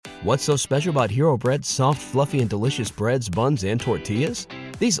What's so special about Hero Bread's soft, fluffy, and delicious breads, buns, and tortillas?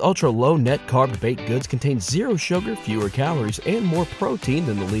 These ultra-low net-carb baked goods contain zero sugar, fewer calories, and more protein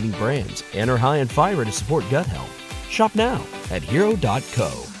than the leading brands, and are high in fiber to support gut health. Shop now at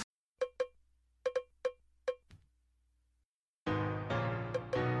Hero.co.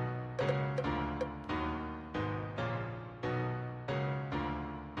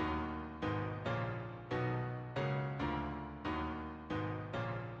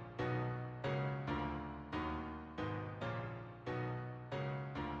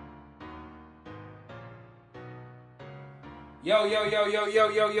 Yo.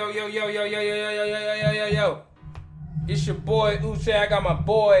 It's your boy Uche. I got my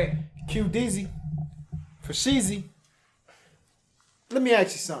boy Q Dizzy for Sheezy. Let me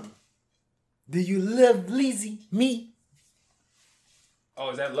ask you something. Do you love Leezy me? Oh,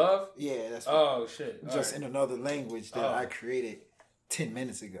 is that love? Yeah, that's oh shit. just in another language that I created 10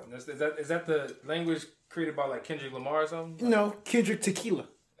 minutes ago. Is that the language created by like Kendrick Lamar or something? No, Kendrick Tequila.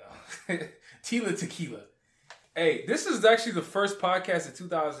 Tila Tequila. Hey, this is actually the first podcast of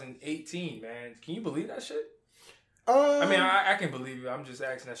 2018, man. Can you believe that shit? I mean, I can believe you. I'm just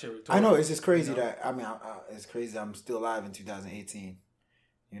asking that shit rhetorically. I know, it's just crazy that, it's crazy that I'm still alive in 2018.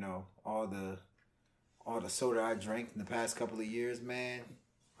 You know, all the soda I drank in the past couple of years, man,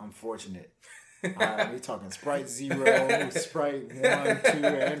 I'm fortunate. We're talking Sprite 0, Sprite 1, 2,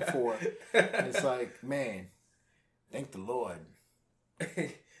 and 4. It's like, man, thank the Lord.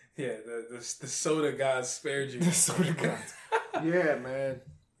 Yeah, the soda gods spared you. The soda gods. Yeah, man.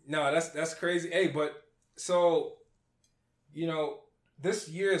 No, that's crazy. Hey, but so, you know, this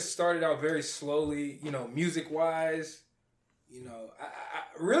year started out very slowly, you know, music-wise. You know,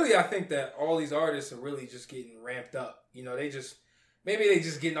 I think that all these artists are really just getting ramped up. You know, maybe they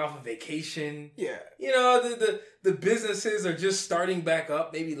just getting off of vacation. Yeah. You know, the businesses are just starting back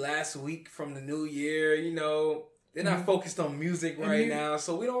up maybe last week from the new year, you know. They're not focused on music right now,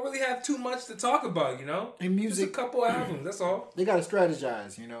 so we don't really have too much to talk about, you know? And music, just a couple albums, that's all. They got to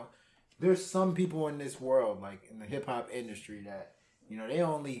strategize, you know? There's some people in this world, like in the hip-hop industry, that, you know, they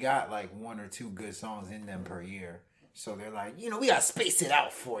only got like 1 or 2 good songs in them per year. So they're like, you know, we got to space it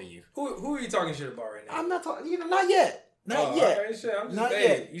out for you. Who are you talking shit about right now? I'm not talking, you know, not yet. Not yet. Okay, shit. I'm just not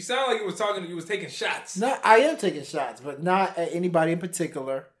saying. yet. You sound like you was taking shots. I am taking shots, but not at anybody in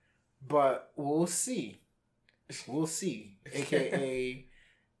particular. But we'll see. We'll see. AKA,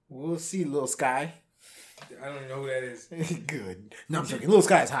 we'll see Lil Sky. I don't even know who that is. Good. No, I'm joking. Lil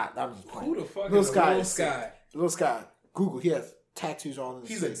Sky is hot. I'm just playing. Who the fuck Lil is Sky Lil Sky? Lil Sky. Google. He has tattoos on his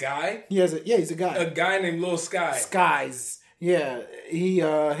He's face. a guy? He's a guy. A guy named Lil Sky. Skies. Yeah. He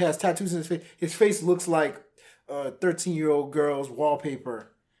has tattoos in his face. His face looks like a 13-year-old girl's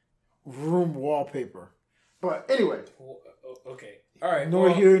wallpaper. Room wallpaper. But anyway. Okay. All right. Nor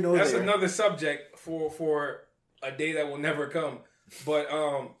here, nor that's there. another subject for a day that will never come. But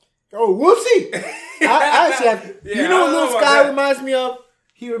oh, we'll see. I actually have, you know what Lil Sky reminds me of?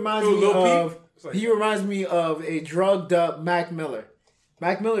 He reminds me of a drugged up Mac Miller.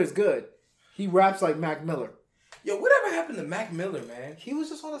 Mac Miller is good. He raps like Mac Miller. Yo, whatever happened to Mac Miller, man? He was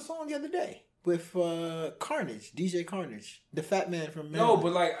just on a song the other day with Carnage, DJ Carnage, the fat man from Maryland.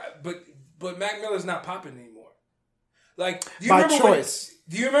 No, but Mac Miller's not popping anymore. Like, do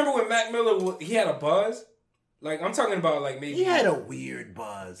you remember when Mac Miller he had a buzz? Like, I'm talking about like maybe he had a weird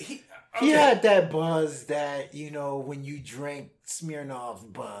buzz. He had that buzz that, you know, when you drink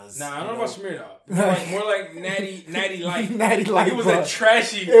Smirnoff buzz. Nah, I don't know about Smirnoff. More like Natty Light. Natty Light. It was buzz. a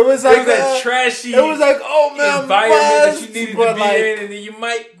trashy. It was like a trashy. It was like, oh man, environment buzzed, that you needed to be in, and then you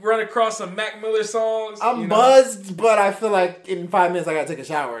might run across some Mac Miller songs. I'm buzzed, but I feel like in 5 minutes I gotta take a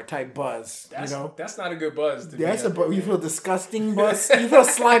shower. Type buzz. That's, you know, that's not a good buzz. That's a buzz. You feel disgusting buzz. You feel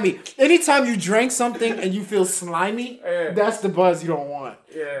slimy. Anytime you drink something and you feel slimy, that's the buzz you don't want.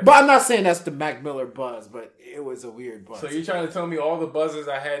 Yeah. But I'm not saying that's the Mac Miller buzz, but it was a weird buzz. So you're trying to tell me all the buzzes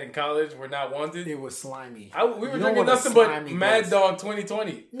I had in college were not wanted? It was slimy. We were drinking nothing but Mad Dog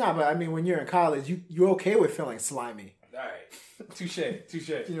 2020. No, but I mean, when you're in college, you're okay with feeling slimy. All right. Touche. You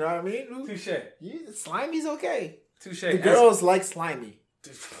know what I mean? Touche. Slimy's okay. Touche. The girls like slimy.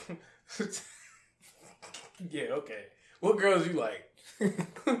 Yeah, okay. What girls you like?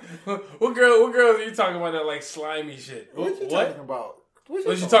 What girls are you talking about that like slimy shit? What you talking about? What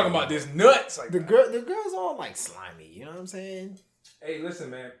you talking about? This nuts? Like the girls all like slimy. You know what I'm saying? Hey, listen,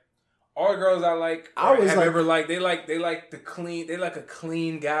 man. all the girls I like, I was have like, ever liked, they like the clean. They like a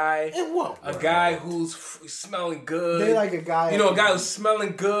clean guy. And what? A guy who's smelling good. They like a guy. You know, a guy who's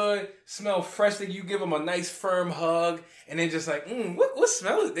smelling good, smell fresh. That you give him a nice firm hug, and then just like, what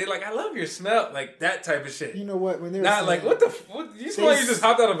smell is? They like, I love your smell, like that type of shit. You know what? When they're not like what you smell like you just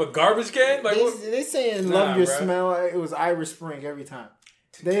hopped out of a garbage can. Like they saying love your smell. It was Irish Spring every time.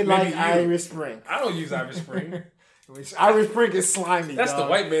 They like Irish Spring. I don't use Irish Spring. Irish Spring is slimy. That's the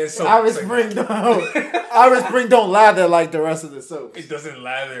white man's soap. Irish Spring don't lather like the rest of the soap. It doesn't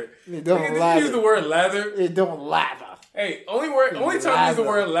lather. It don't Did lather. you use the word lather? It don't lather. Hey, only time you use the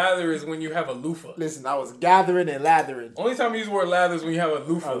word lather is when you have a loofah. Listen, I was gathering and lathering. Only time you use the word lather is when you have a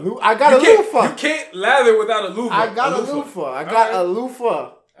loofah. I got a loofah. You can't lather without a loofah. I got a loofah. I got a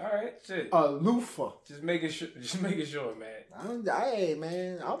loofah. All right, shit. A loofah. Just making sure, man. Hey,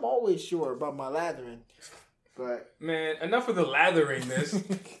 man, I'm always sure about my lathering. But man, enough of the latheringness.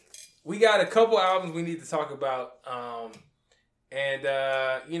 We got a couple albums we need to talk about. And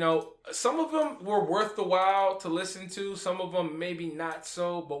you know, some of them were worth the while to listen to. Some of them maybe not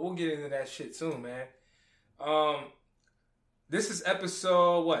so, but we'll get into that shit soon, man. This is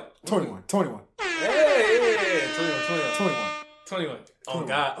episode what? 21. Hey, 21. On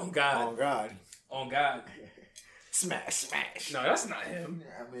God. Smash. No, that's not him.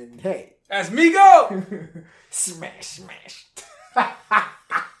 I mean, hey. That's Migo! Smash.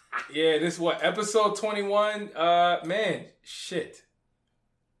 Yeah, this is what? Episode 21? Man, shit.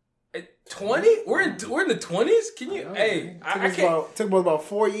 20? We're in the 20s? Can you? Hey, I can't. Took about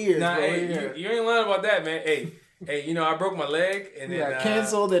 4 years. Nah, hey, you ain't lying about that, man. Hey, you know, I broke my leg and then got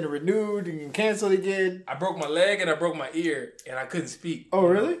canceled and renewed and canceled again. I broke my leg and I broke my ear and I couldn't speak. Oh,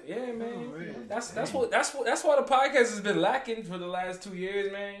 really? Yeah, man. That's why the podcast has been lacking for the last 2 years,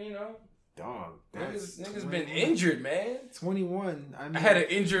 man. You know, dog, niggas been injured, man. 21. I had an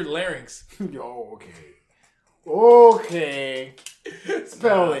injured larynx. Okay.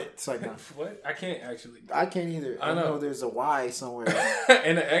 Spell it. It's like, no. What? I can't actually. I can't either. I know there's a Y somewhere.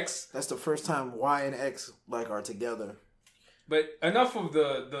 And an X. That's the first time Y and X are together. But enough of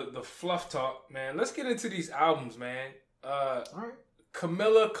the fluff talk, man. Let's get into these albums, man. All right.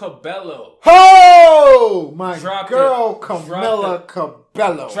 Camila Cabello. Oh! My girl, Camila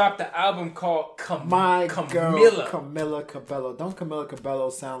Cabello. Dropped the album called Camila. My girl, Camila Cabello. Don't Camila Cabello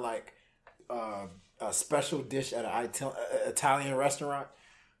sound like a special dish at an Italian restaurant?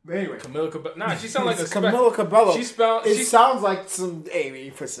 But anyway, Camila Cabello. Nah, she sounds like a Camila Cabello. She sounds like some. Hey,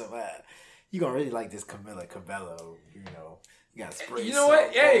 you put some. You gonna really like this Camila Cabello? You know, you got spray. You know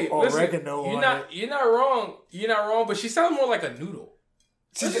what? Hey, listen, oregano. You're not wrong. You're not wrong. But she sounds more like a noodle.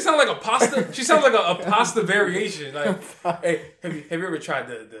 She sounds like a pasta. She sounds like a pasta variation. Like, hey, have you ever tried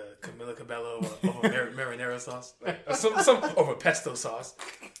the Camila Cabello over marinara sauce, like, or some over pesto sauce?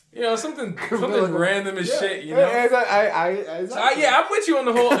 You know, something random as shit. You know, I'm with you on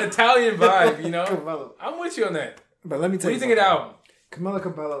the whole Italian vibe. You know, I'm with you on that. But let me tell you, what do you think of the album? Camila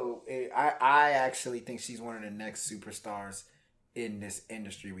Cabello, I actually think she's one of the next superstars in this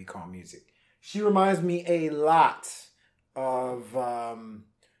industry we call music. She reminds me a lot of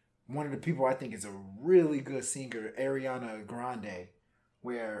one of the people I think is a really good singer, Ariana Grande,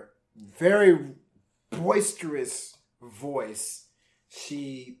 where very boisterous voice.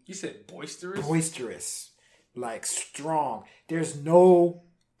 You said boisterous? Boisterous. Like strong. There's no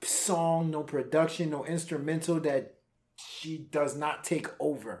song, no production, no instrumental that she does not take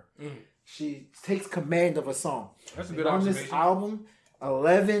over. She takes command of a song. That's a good observation. On this album,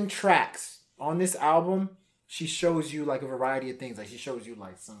 11 tracks. On this album, she shows you like a variety of things. Like she shows you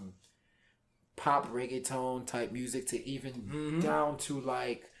like some pop reggaeton type music to even down to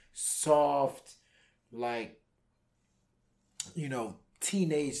like soft, like, you know,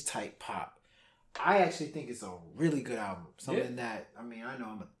 teenage type pop. I actually think it's a really good album. Something that, I mean, I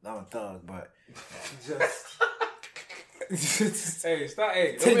know I'm a thug, but just hey, stop!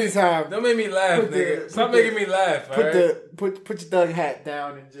 Hey, take the time. Don't make me laugh, nigga. Stop making me laugh. Put your thug hat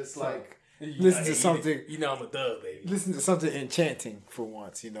down and just like listen to something. You know I'm a thug, baby. Listen to something enchanting for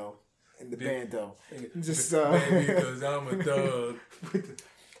once, you know, in the bando. Just baby, because I'm a thug.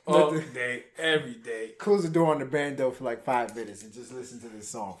 All day, every day. Close the door on the bando for like 5 minutes and just listen to this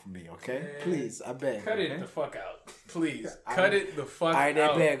song for me, okay? Man, please, I beg. Cut it the fuck out. Please. Cut it the fuck out.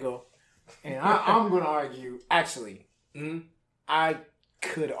 I beg. And I'm going to argue, actually, I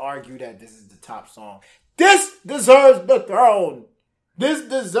could argue that this is the top song. This deserves the throne. This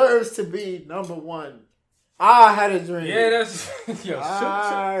deserves to be number one. I had a dream. Yeah, that's... Yo,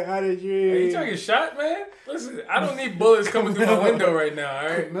 I had a dream. Hey, you trying to get shot, man? Listen, I don't need bullets coming through my window right now, all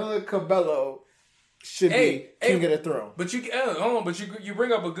right? Camila Cabello should be king of the throne. But hold on. But you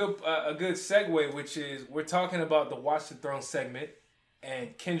bring up a good segue, which is we're talking about the Watch the Throne segment,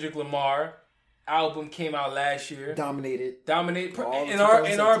 and Kendrick Lamar album came out last year. Dominated. In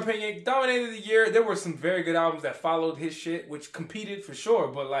our opinion, dominated the year. There were some very good albums that followed his shit, which competed for sure.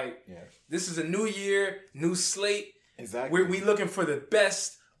 But this is a new year, new slate. Exactly. We looking for the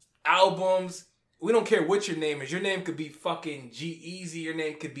best albums. We don't care what your name is. Your name could be fucking G-Eazy. Your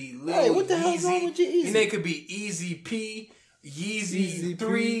name could be Lil Hey, what the hell's wrong with G-Eazy? Your name could be Easy P, Yeezy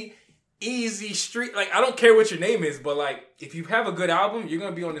 3, Easy Street. Like, I don't care what your name is, but like, if you have a good album, you're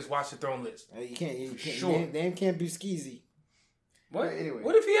gonna be on this Watch the Throne list. You can't. Sure. Name can't be Skeezy. What? But anyway.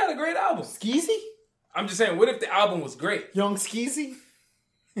 What if he had a great album? Skeezy? I'm just saying, what if the album was great? Young Skeezy?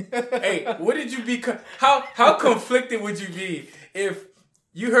 Hey, what did you be? How conflicted would you be if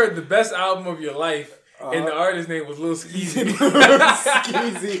you heard the best album of your life and the artist's name was Lil Skeezy?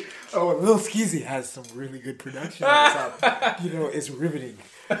 Skeezy. Oh, Lil Skeezy has some really good production on this album. It's riveting.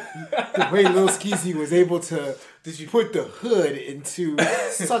 The way Lil Skeezy was able to put the hood into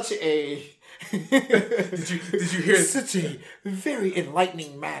such a did you hear such a very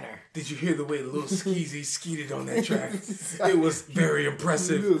enlightening manner? Did you hear the way Lil Skeezy skeeted on that track? It was very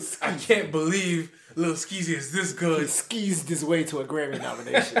impressive. I can't believe Lil Skeezy is this good. He skeezed his way to a Grammy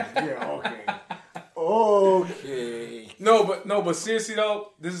nomination. Yeah, okay. No, but seriously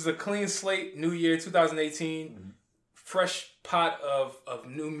though, this is a clean slate. New year, 2018. Mm-hmm. Fresh pot of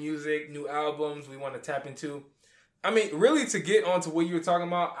new music, new albums we want to tap into. I mean, really, to get onto what you were talking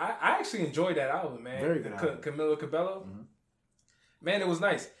about, I actually enjoyed that album, man. Very good album. Camila Cabello. Mm-hmm. Man, it was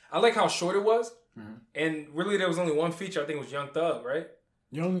nice. I like how short it was. Mm-hmm. And really, there was only one feature. I think it was Young Thug, right?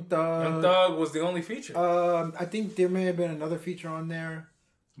 Young Thug. Young Thug was the only feature. I think there may have been another feature on there.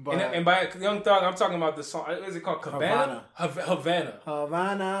 But and by Young Thug, I'm talking about the song. Is it called Cabana? Havana.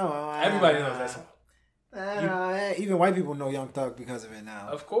 Everybody knows that song. Even white people know Young Thug because of it now.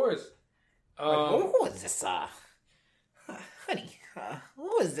 Of course. Who is this? Honey,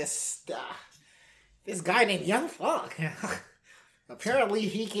 who is this? This guy named Young Thug. Apparently,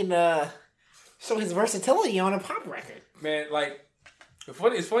 he can show his versatility on a pop record. Man, like,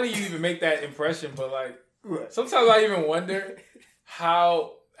 it's funny you even make that impression, but like, sometimes I even wonder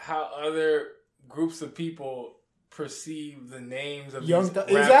how other groups of people perceive the names of Young Thug.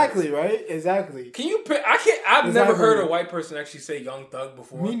 Exactly, right? Exactly. Can you pick? I've never heard a white person actually say Young Thug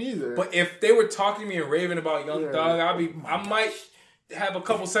before. Me neither. But if they were talking to me and raving about Young Thug, I might have a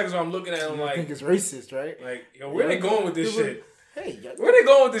couple seconds where I'm looking at him like, I think it's racist, right? Like, yo, where they going with this shit? Hey, where they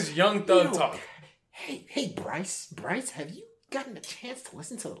going with this Young Thug talk? Hey, Bryce, have you gotten a chance to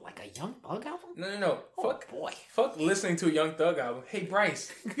listen to like a Young Thug album? No. Oh, boy. Fuck listening to a Young Thug album. Hey,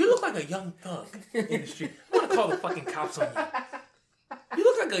 Bryce, you look like a Young Thug in the street. I'm gonna call the fucking cops on you. You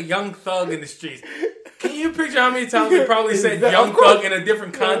look like a Young Thug in the streets. Can you picture how many times they probably said Young Thug in a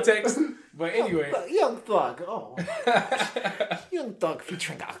different context? But anyway. Young Thug, Young Thug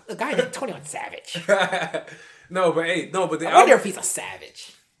featuring a guy named 21 Savage. I wonder if he's a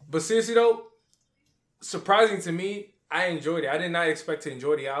savage. But seriously though, surprising to me, I enjoyed it. I did not expect to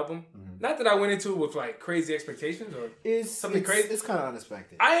enjoy the album. Mm-hmm. Not that I went into it with like crazy expectations or something crazy. It's kind of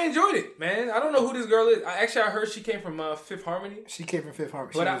unexpected. I enjoyed it, man. I don't know who this girl is. I heard she came from Fifth Harmony. She came from Fifth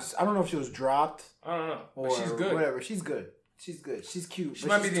Harmony. But I don't know if she was dropped. I don't know. But she's good. Whatever. She's good. She's cute. She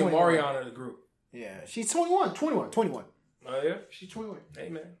might be the Omarion of the group. Yeah. She's 21. Oh, yeah? She's 21. Hey,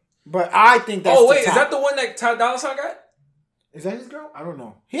 man. But I think that's is that the one that Ty Dolla $ign got? Is that his girl? I don't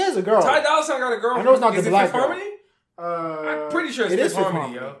know. He has a girl. Ty Dolla $ign got a girl. I know it's not the black girl. Harmony? I'm pretty sure it's Fifth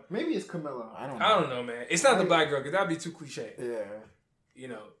Harmony, yo. Maybe it's Camila. I don't know, man. It's not the black girl because that'd be too cliche. Yeah. You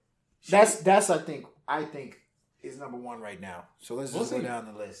know. That's I think is number one right now. So let's just go down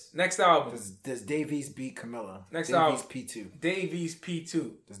the list. Next album. Does Dave East beat Camila? Next album. Dave East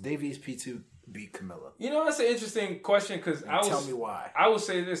P2. Does Dave East P2 beat Camila? You know, that's an interesting question because tell me why. I will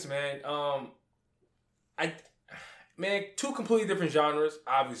say this, man. Two completely different genres,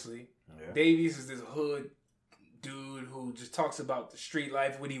 obviously. Yeah. Dave East is this hood dude who just talks about the street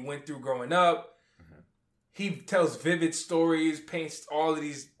life, what he went through growing up. Mm-hmm. He tells vivid stories, paints all of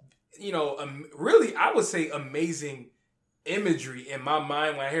these, really, I would say amazing imagery in my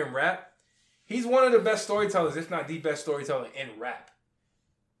mind when I hear him rap. He's one of the best storytellers, if not the best storyteller in rap.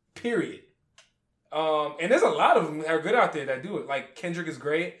 Period. And there's a lot of them that are good out there that do it. Like Kendrick is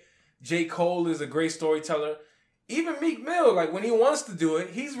great. J. Cole is a great storyteller. Even Meek Mill, like when he wants to do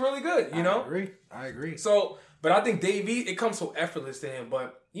it, he's really good, I agree. So, but I think Dave East, it comes so effortless to him.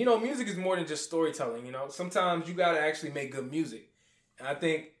 But, music is more than just storytelling, Sometimes you got to actually make good music. And I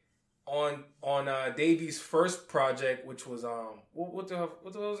think on Dave East's first project, which was, what the hell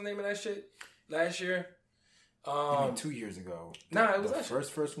was the name of that shit? last year. You mean 2 years ago? Nah, it was last year.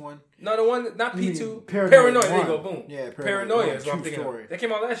 First one. No, the one not P2. Paranoia. There you go. Boom. Yeah, Paranoia is what I'm thinking of. That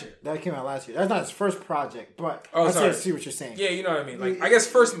came out last year. That came out last year. That's not his first project, but sorry. I see what you're saying. Yeah, you know what I mean. Like I guess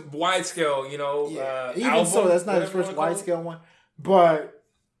first wide scale. You know, even album, so, that's not his first wide scale one. But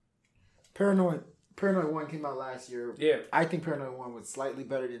Paranoid 1 came out last year. Yeah, I think Paranoid 1 was slightly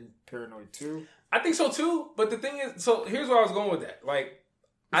better than Paranoid 2. I think so too. But the thing is, so here's where I was going with that. Like,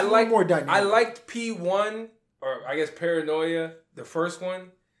 I liked P1. Or I guess Paranoia, the first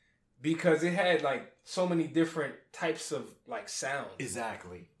one, because it had like so many different types of like sounds.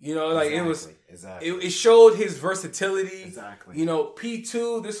 Exactly. You know, like it was. Exactly. It showed his versatility. Exactly. You know,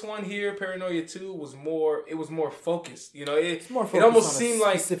 P2, this one here, Paranoia 2 was more. It was more focused. You know, it almost seemed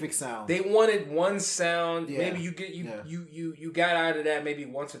like specific sound. They wanted one sound. Yeah. Maybe you you got out of that maybe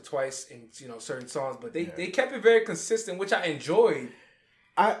once or twice in certain songs, but they kept it very consistent, which I enjoyed.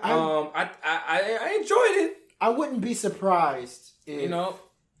 I enjoyed it. I wouldn't be surprised if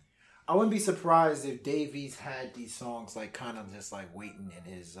I wouldn't be surprised if Davies had these songs like kind of just like waiting in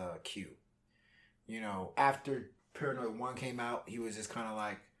his queue. You know, after Paranoid 1 came out, he was just kind of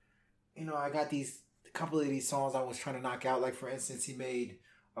like, I got a couple of these songs I was trying to knock out. Like for instance, he made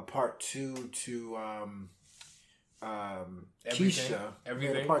a part 2 to Keisha.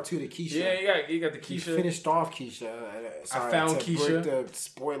 Everything. Part 2 to Keisha. Yeah, you got the Keisha. He finished off Keisha. Sorry, I found to Keisha. Break the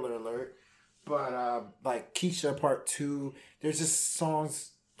spoiler alert. But like Keisha Part 2, there's just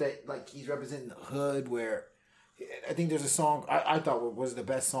songs that like he's representing the hood. Where I think there's a song I thought was the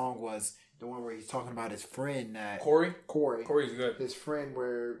best song was the one where he's talking about his friend that Corey's good. His friend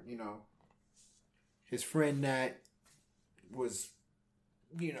where his friend that was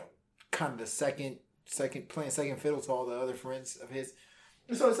kind of the second playing second fiddle to all the other friends of his.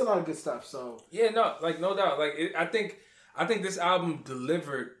 So it's a lot of good stuff. So yeah, no doubt. Like I think this album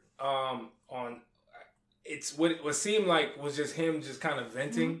delivered. On it's what it seemed like was just him just kind of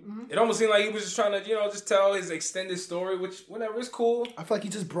venting. Mm-hmm. It almost seemed like he was just trying to just tell his extended story, which whatever is cool. I feel like he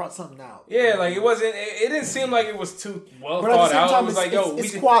just brought something out. Yeah, like it didn't seem like it was too well thought out. It was like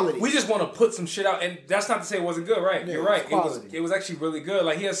quality. We just want to put some shit out, and that's not to say it wasn't good, right? Yeah, you're right. It was actually really good.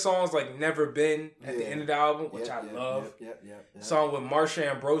 Like he has songs like "Never Been" at the end of the album, which I love. Song with Marsha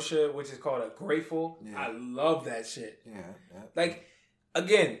Ambrosio, which is called "Grateful." Yeah. I love that shit. Yeah. Like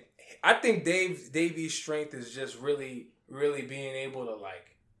again. I think Davies' strength is just really, really being able to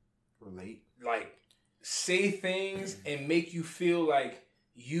relate, say things and make you feel like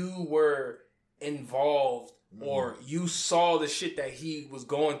you were involved or you saw the shit that he was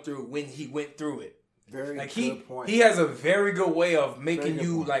going through when he went through it. Very good point. He has a very good way of making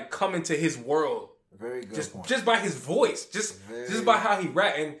you come into his world. Very good point. Just by his voice, just by how he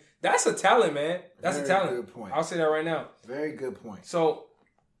rap, and that's a talent, man. That's a talent. Good point. I'll say that right now. Very good point. So.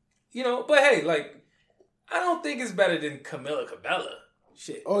 But hey, I don't think it's better than Camila Cabello.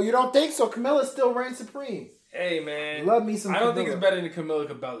 Shit. Oh, you don't think so? Camila still reigns supreme. Hey, man. Love me some Camila. I don't think it's better than Camila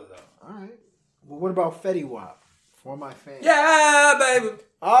Cabello, though. All right. Well, what about Fetty Wap? For my fans. Yeah, baby.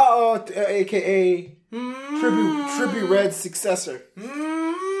 A.K.A. Trippie Red's successor.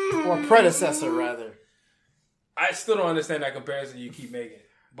 Or predecessor, rather. I still don't understand that comparison you keep making.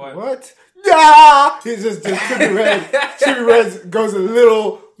 But what? Yeah! He's just Trippie Red. Trippie Red goes a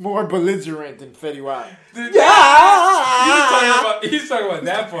little more belligerent than Fetty Wap. Yeah! He's talking about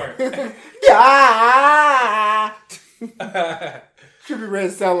that part. Yeah! Trippie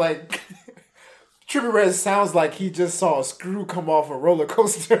Red sounds like he just saw a screw come off a roller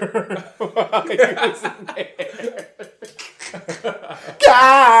coaster while he was in there.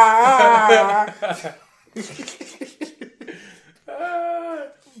 Yeah!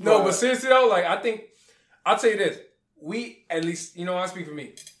 No, but seriously though, I think I'll tell you this. We at least, I speak for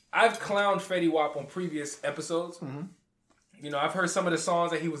me. I've clowned Fetty Wap on previous episodes. Mm-hmm. I've heard some of the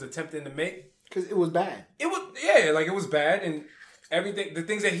songs that he was attempting to make because it was bad. It was bad, and everything. The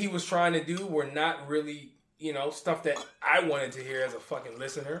things that he was trying to do were not really, stuff that I wanted to hear as a fucking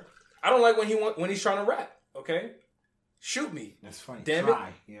listener. I don't like when he's trying to rap. Okay, shoot me. That's funny. Damn it.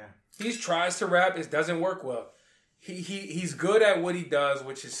 Yeah. He tries to rap. It doesn't work well. He's good at what he does,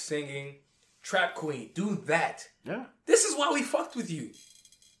 which is singing. Trap queen, do that. Yeah. This is why we fucked with you.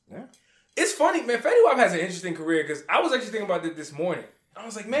 Yeah. It's funny, man. Fetty Wap has an interesting career because I was actually thinking about it this morning. I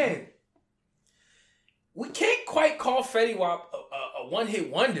was like, man, we can't quite call Fetty Wap a one-hit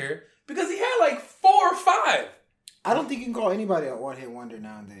wonder because he had 4 or 5. I don't think you can call anybody a one-hit wonder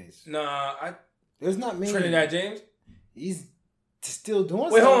nowadays. Nah, there's not many. Trinidad James? He's still doing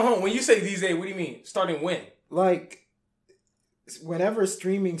Wait, hold on. When you say these days, what do you mean? Starting when? Whenever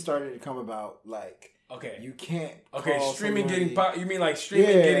streaming started to come about, Okay. You can't. Okay, call streaming somebody, getting. You mean like streaming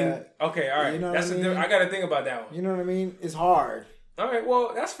getting? Okay, all right. You know That's what I mean? I got to think about that one. You know what I mean? It's hard. All right,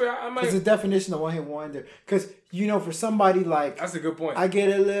 well, that's fair. I might. It's the definition of one hit wonder. Because for somebody like That's a good point. I get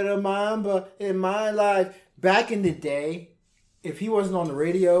a little mamba in my life. Back in the day, if he wasn't on the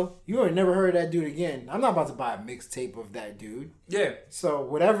radio, you would have never heard that dude again. I'm not about to buy a mixtape of that dude. Yeah. So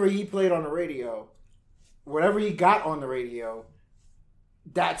whatever he played on the radio, whatever he got on the radio,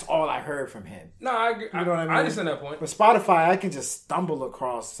 that's all I heard from him. No, I agree. You know what I mean? I understand that point. But Spotify, I can just stumble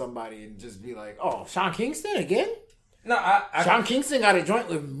across somebody and just be like, "Oh, Sean Kingston again? No, Sean Kingston got a joint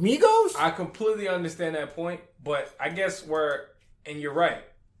with Migos?" I completely understand that point, but I guess and you're right.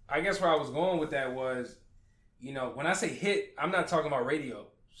 I guess where I was going with that was, when I say hit, I'm not talking about radio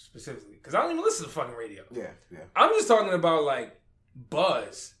specifically because I don't even listen to fucking radio. Yeah. I'm just talking about like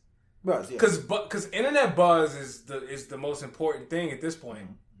buzz. Buzz, yeah. Because internet buzz is the most important thing at this point.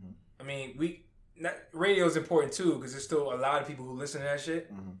 Mm-hmm. I mean, radio is important too because there's still a lot of people who listen to that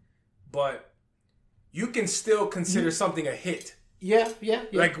shit. Mm-hmm. But you can still consider something a hit. Yeah.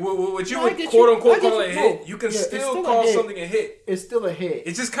 Like what you would quote unquote call a hit, you can still call something a hit. It's still a hit.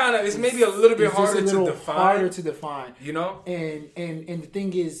 It's just kind of it's maybe a little bit harder to define. Harder to define. And the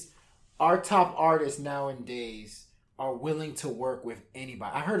thing is, our top artists nowadays are willing to work with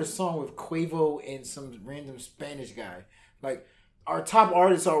anybody. I heard a song with Quavo and some random Spanish guy. Like, our top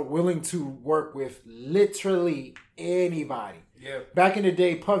artists are willing to work with literally anybody. Yeah. Back in the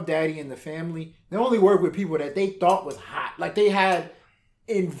day, Puff Daddy and the family, they only worked with people that they thought was hot. Like, they had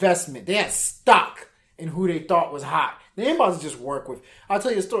investment. They had stock in who they thought was hot. They ain't about to just work with. I'll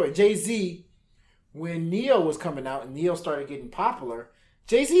tell you a story. Jay-Z, when Neo was coming out and Neo started getting popular,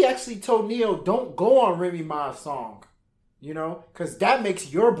 Jay-Z actually told Neo, don't go on Remy Ma's song. Because that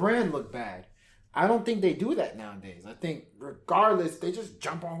makes your brand look bad. I don't think they do that nowadays. I think regardless, they just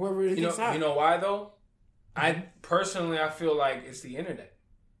jump on whoever it is. You know why though? I feel like it's the internet.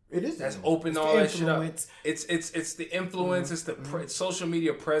 It is. That's opened all that shit up. It's the influence. It's the social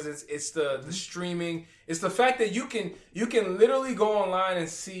media presence. It's the streaming. It's the fact that you can literally go online and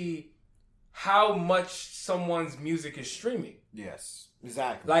see how much someone's music is streaming. Yes.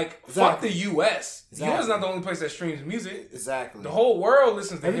 Exactly. Like, fuck the U.S. Exactly. The U.S. is not the only place that streams music. Exactly. The whole world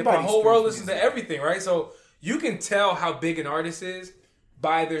listens to hip-hop. The whole world listens to everything, right? So you can tell how big an artist is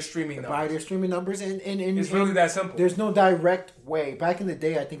by their streaming numbers. And it's really that simple. There's no direct way. Back in the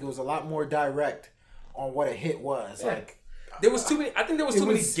day, I think it was a lot more direct on what a hit was. Yeah. Like, there was too many. I think there was too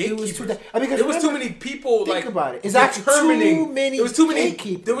many gatekeepers. There was too many people. Think about it. It's determining. Too many. There was too many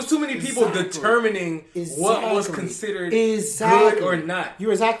gatekeepers. There was too many people determining what was considered good or not.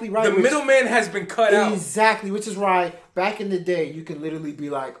 You're exactly right. The middleman has been cut out. Exactly, which is why back in the day you can literally be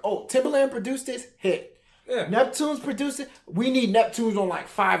like, "Oh, Timbaland produced this hit. Yeah. Neptune's produced it. We need Neptune's on like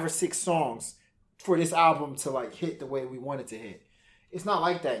 5 or 6 songs for this album to like hit the way we want it to hit." It's not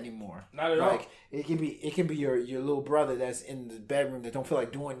like that anymore. Not at all. It can be your little brother that's in the bedroom that don't feel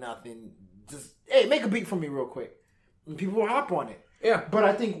like doing nothing. Just, hey, make a beat for me real quick. And people will hop on it. Yeah. But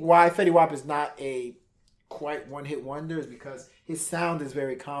I think why Fetty Wap is not a quite one-hit wonder is because his sound is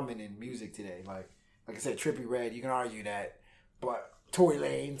very common in music today. Like I said, Trippie Redd, you can argue that. But Tory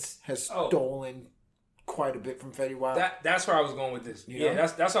Lanez has stolen quite a bit from Fetty Wap. That's where I was going with this.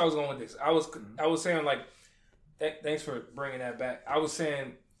 That's where I was going with this. I was saying like, thanks for bringing that back. I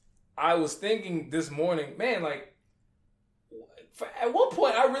was thinking this morning, man, like, at one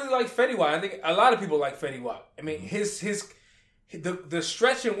point, I really liked Fetty Wap. I think a lot of people like Fetty Wap. I mean, the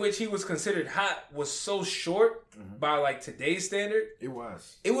stretch in which he was considered hot was so short by, like, today's standard. It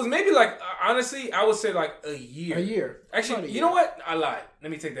was. It was maybe, like, honestly, I would say, like, a year. A year. Actually, you know what? I lied. Let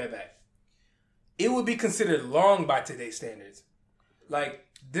me take that back. It would be considered long by today's standards. Like,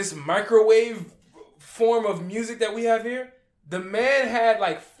 this microwave form of music that we have here, the man had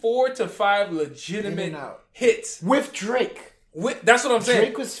like 4 to 5 legitimate hits with Drake. That's what I'm saying.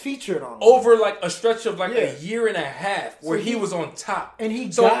 Drake was featured on over like a stretch of like a year and a half where he was on top, and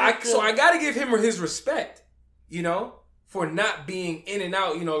I got to give him his respect, for not being in and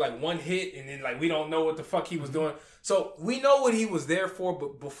out, like one hit and then like we don't know what the fuck he was doing. So we know what he was there for,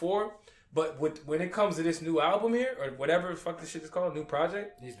 before. But when it comes to this new album here, or whatever the fuck this shit is called, new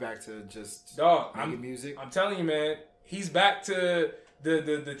project, he's back to just making music. I'm telling you, man, he's back to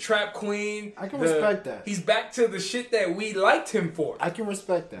the trap queen. I can respect that. He's back to the shit that we liked him for. I can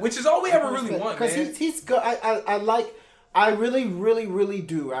respect that, which is all we ever really want, man. Because he's good. I really, really, really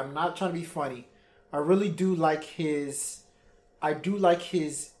do. I'm not trying to be funny. I really do like his. I do like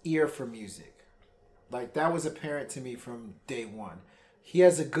his ear for music. Like that was apparent to me from day one. He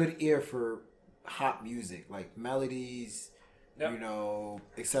has a good ear for hot music, like melodies, you know,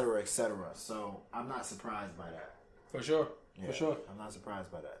 et cetera, et cetera. So I'm not surprised by that. For sure. Yeah, For sure. I'm not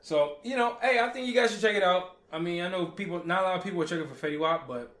surprised by that. So, you know, hey, I think you guys should check it out. I mean, I know not a lot of people are checking for Fetty Wap,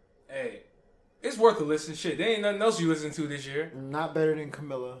 but hey, it's worth a listen. Shit, there ain't nothing else you listen to this year. Not better than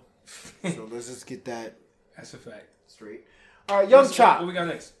Camila. So let's just get that. That's a fact. Straight. All right, Young Chop. What we got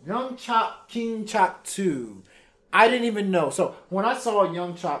next? Young Chop, King Chop 2. I didn't even know. So when I saw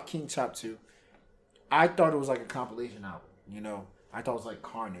Young Chop, King Chop 2, I thought it was like a compilation album. You know, I thought it was like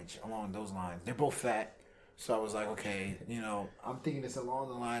Carnage along those lines. They're both fat. So I was like, okay, you know, I'm thinking it's along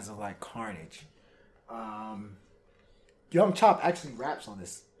the lines of like Carnage. Young Chop actually raps on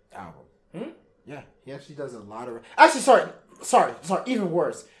this album. Yeah, he actually does a lot of... Actually, sorry. Even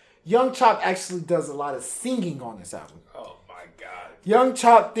worse. Young Chop actually does a lot of singing on this album. Oh, my God. Young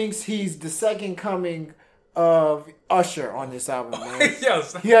Chop thinks he's the second coming of Usher on this album, man. Yo,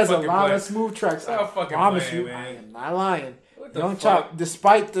 he has a lot of smooth tracks. I promise you, man. I am not lying. Young fuck? Chop,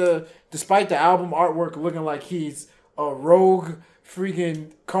 despite the album artwork looking like he's a rogue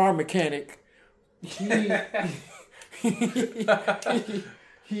freaking car mechanic, he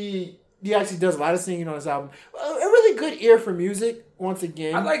actually does a lot of singing on his album. A really good ear for music, once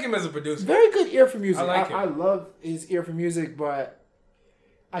again. I like him as a producer. Very good ear for music. I like him. I love his ear for music, but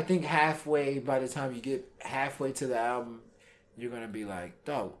I think by the time you get halfway to the album, you're going to be like,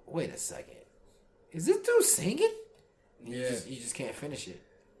 dog, wait a second. Is this dude singing? You just can't finish it.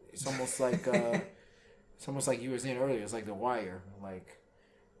 It's almost like you were saying earlier. It's like The Wire. Like,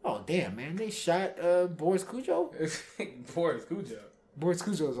 oh damn, man, they shot Boris Cujo. Boris Cujo. Boris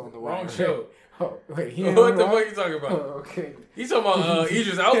Cujo's on The Wire. Wrong show. Oh wait, what the fuck are you talking about? Oh, okay. You talking about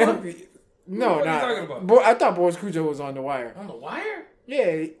Idris Elba? No, what not. Are you talking about? I thought Boris Cujo was on The Wire. On The Wire?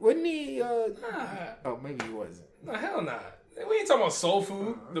 Yeah, wasn't he? Nah. Oh, maybe he wasn't. No, hell nah. We ain't talking about Soul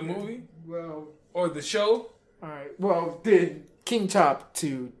Food, the movie, Well, or the show. all right. Well, then King Chop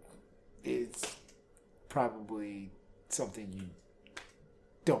 2 is probably something you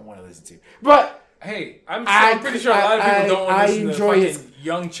don't want to listen to. But hey, I'm pretty sure a lot of people don't want to listen to fucking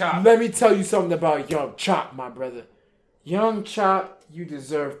Young Chop. Let me tell you something about Young Chop, my brother. Young Chop, you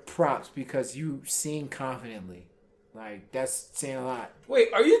deserve props because you sing confidently. Like, that's saying a lot. Wait,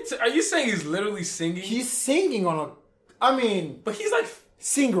 are you saying he's literally singing? He's singing on but he's like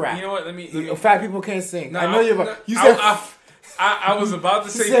sing rap. You know what? Let me fat people can't sing. No, I know you're about. No, You said I was about to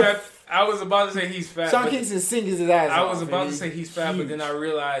say fat. I was about to say he's fat. Sean Kingston sings his ass off. I was about to say he's fat, but then I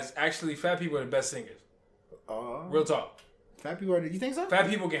realized actually fat people are the best singers. Real talk. Fat people are. You think so? Fat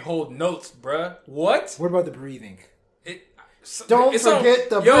people can hold notes, bruh. What? What about the breathing? Don't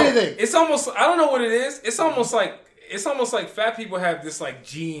forget the breathing. It's almost. I don't know what it is. It's almost like fat people have this like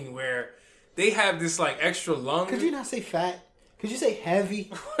gene where they have this like extra lung. Could you not say fat? Could you say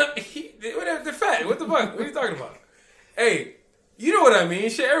heavy? They're fat. What the fuck? What are you talking about? Hey, you know what I mean?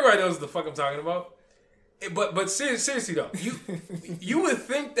 Shit, everybody knows what the fuck I'm talking about. But seriously though, you would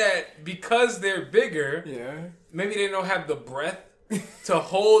think that because they're bigger, maybe they don't have the breath to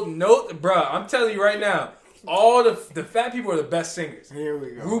hold note. Bruh, I'm telling you right now, all the fat people are the best singers. Here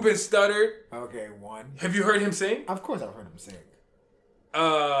we go. Ruben stuttered. Okay, one. Have you heard him sing? Of course I've heard him sing.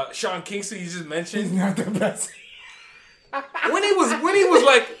 Sean Kingston, you just mentioned. He's not the best. When he was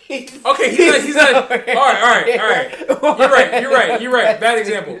like, okay, he's not. All right. You're right. Bad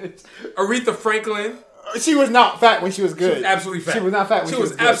example. Aretha Franklin. She was not fat when she was good. She was absolutely fat. She was not fat when she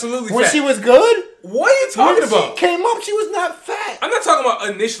was good. Absolutely fat. When she was good? What are you talking about? When she came up, she was not fat. I'm not talking about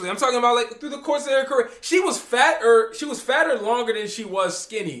initially. I'm talking about like through the course of her career. She was fatter longer than she was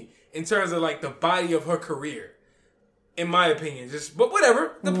skinny in terms of like the body of her career. In my opinion. But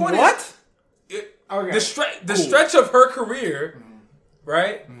whatever. The point is Okay. The stretch of her career,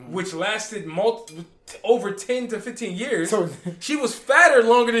 right, which lasted over 10 to 15 years, so, she was fatter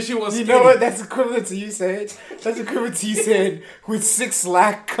longer than she was skinny. You know what? That's equivalent to you saying. That's equivalent to you saying when 6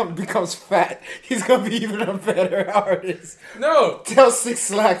 Lack becomes fat, he's going to be even a better artist. No. Tell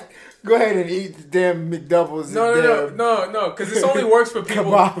 6 Lack, go ahead and eat the damn McDoubles. No, because this only works for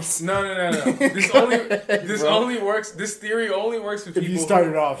people. Kebabs. No. This theory only works for people if you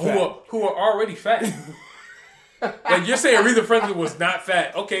started off who are already fat. Like you're saying Aretha Franklin was not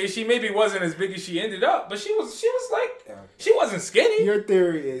fat. Okay, she maybe wasn't as big as she ended up, but she was like she wasn't skinny. Your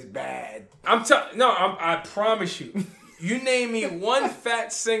theory is bad. I promise you. You name me one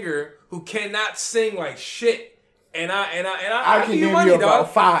fat singer who cannot sing like shit. And I can name you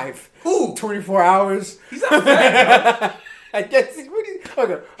about 5. Who? 24 hours. He's not fat. I guess he's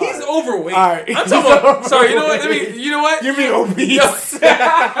overweight. All right. I'm talking about. Sorry, you know what? You know what? You mean obese?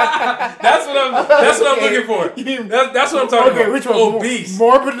 That's what I'm looking for. That's what I'm talking about. Okay, which one? Obese.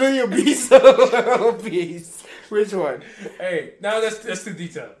 Morbidly obese. Obese. Which one? Hey, now that's too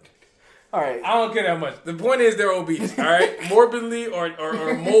detailed. All right. I don't care that much. The point is they're obese, all right? Morbidly or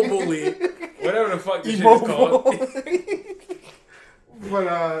mobily, whatever the fuck this shit is called.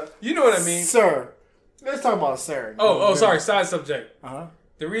 But you know what I mean. SiR. Let's talk about SiR. Oh, sorry. Side subject. Uh-huh.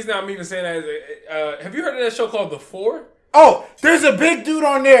 The reason I'm even saying that is, have you heard of that show called The Four? Oh, there's a big dude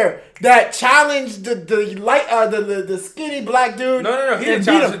on there that challenged the skinny black dude. No. He didn't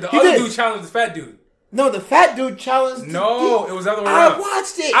challenge it. The other dude challenged the fat dude. No, the fat dude challenged. No, it was the other way around. I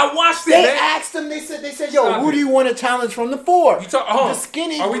watched it. They asked him. They said, "Yo, who do you want to challenge from the four?" The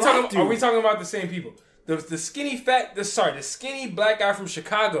skinny. Are we black dude. Are we talking about the same people? The skinny black guy from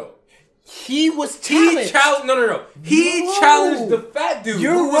Chicago. He was challenged. No. He challenged the fat dude.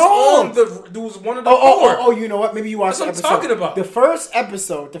 You're who wrong. Who was one of the four. Oh, you know what? Maybe you watched the episode. That's what I'm talking about. The first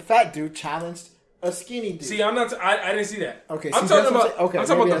episode, the fat dude challenged a skinny dude. See, I'm not. I didn't see that. Okay, I'm talking about. I'm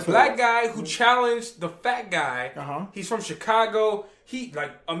talking about the black guy who challenged the fat guy. Uh-huh. He's from Chicago. He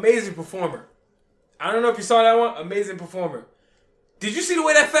amazing performer. I don't know if you saw that one. Amazing performer. Did you see the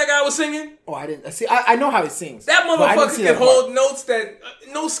way that fat guy was singing? Oh, I didn't. See, I know how he sings. That motherfucker can hold notes that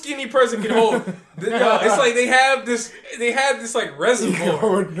no skinny person can hold. It's like they have this like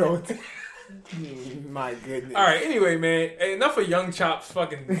reservoir. Notes. My goodness. All right. Anyway, man, enough of Young Chops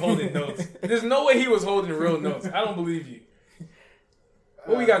fucking holding notes. There's no way he was holding real notes. I don't believe you.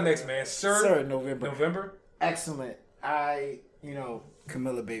 What we got next, man? SiR, November. November. Excellent.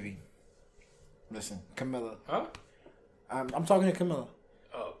 Camila, baby. Listen, Camila. Huh? I'm talking to Camila.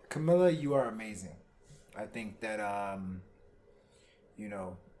 Oh. Camila, you are amazing. I think that,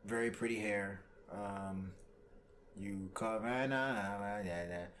 very pretty hair. You cover,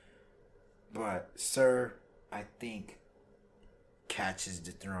 but SiR, I think, catches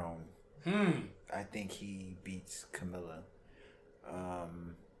the throne. I think he beats Camila.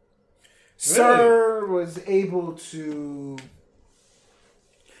 SiR was able to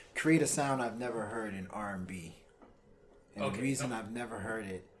create a sound I've never heard in R&B. And the reason I've never heard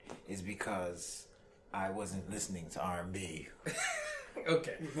it is because I wasn't listening to R&B.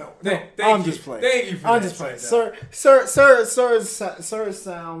 Okay. No, I'm just playing. Thank you for I'm that. just playing. SiR's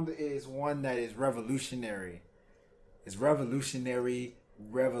sound is one that is revolutionary. It's revolutionary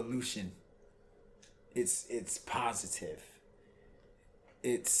revolution. It's positive.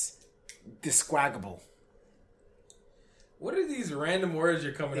 It's describable. What are these random words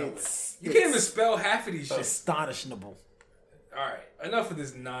you're coming up with? You can't even spell half of these shit. Astonishable. All right, enough of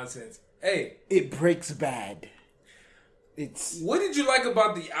this nonsense. Hey, it breaks bad. What did you like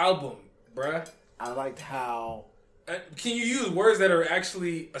about the album, bruh? I liked how. Can you use words that are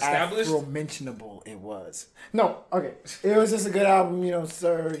actually established? Afro-mentionable it was. No, okay. It was just a good album,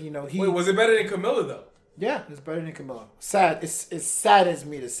 SiR. Wait, was it better than Camila though? Yeah, it's better than Camila. Sad. It saddens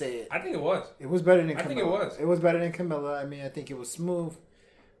me to say it. I think it was. It was better than Camila. I think it was. It was better than Camila. I mean, I think it was smooth.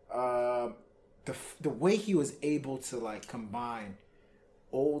 The way he was able to combine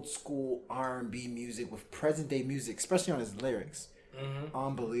old school R&B music with present day music, especially on his lyrics. Mm-hmm.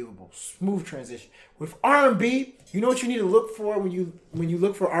 Unbelievable. Smooth transition. With R&B, you know what you need to look for when you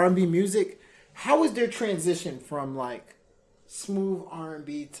look for R&B music? How is their transition from smooth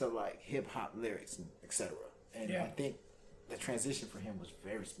R&B to hip hop lyrics and etc. And I think the transition for him was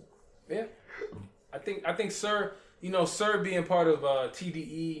very smooth. Yeah. I think SiR, SiR being part of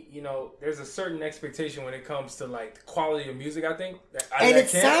TDE, there's a certain expectation when it comes to the quality of music, I think. It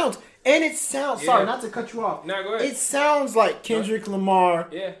sounds sorry, not to cut you off. No, go ahead. It sounds like Kendrick Lamar.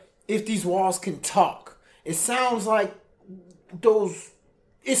 Yeah. If These Walls Can Talk. It sounds like Childish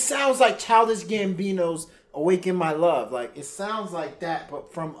Gambino's Awaken My Love. It sounds like that,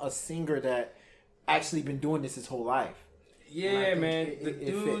 but from a singer that actually been doing this his whole life. Yeah, man.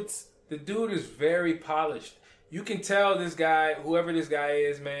 The dude is very polished. You can tell this guy, whoever this guy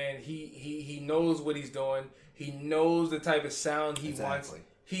is, man, he knows what he's doing. He knows the type of sound he wants.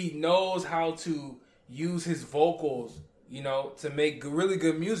 He knows how to use his vocals, to make really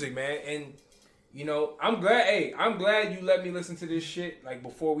good music, man. And, I'm glad you let me listen to this shit,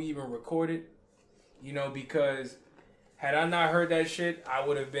 before we even recorded, because had I not heard that shit, I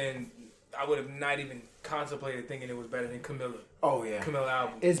would have not even contemplated thinking it was better than Camila. Oh yeah, Camila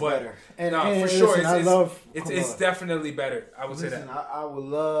album. It's better, and for sure, listen, it's definitely better. I would say that. I would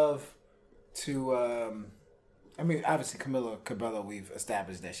love to. Obviously, Cabello, we've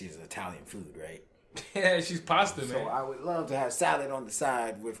established that she's Italian food, right? Yeah, she's pasta, man. So I would love to have salad on the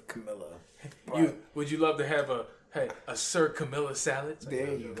side with Camila. Would you love to have a SiR Camila salad?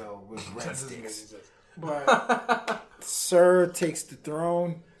 There you go, with breadsticks. But SiR takes the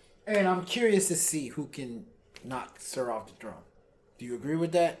throne, and I'm curious to see who can knock SiR off the throne. Do you agree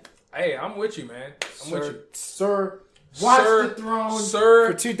with that? Hey, I'm with you, man. I'm with you. SiR, Watch the Throne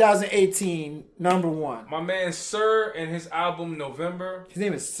SiR for 2018, number 1. My man SiR and his album November. His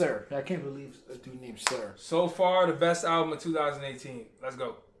name is SiR. I can't believe a dude named SiR. So far, the best album of 2018. Let's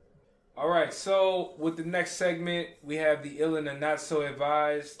go. All right, so with the next segment, we have the ill and the not so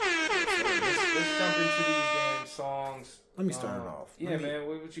advised. Let's jump into these damn songs. Let me start it off. Yeah, man,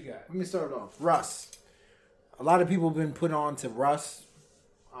 what you got? Let me start it off. Russ. A lot of people have been put on to Russ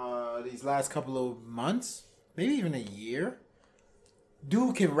these last couple of months, maybe even a year.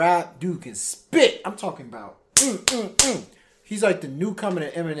 Dude can rap. Dude can spit. I'm talking about. He's like the newcomer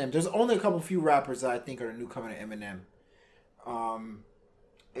to Eminem. There's only a couple few rappers that I think are the newcomer to Eminem.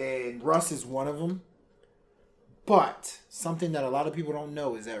 And Russ is one of them. But something that a lot of people don't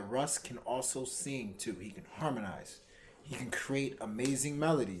know is that Russ can also sing too. He can harmonize. He can create amazing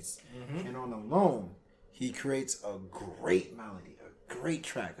melodies. Mm-hmm. And on alone, he creates a great melody, a great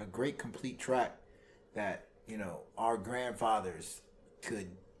track, a great complete track that, our grandfathers could,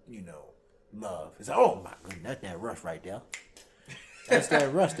 love. It's like, oh my goodness, that's that Russ right there. That's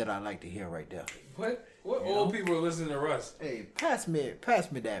that Russ that I like to hear right there. What old people are listening to Russ? Hey, pass me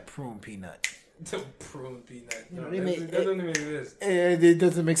that prune peanut. The prune peanut. That doesn't even exist. It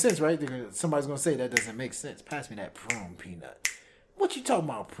doesn't make sense, right? Somebody's going to say that doesn't make sense. Pass me that prune peanut. What you talking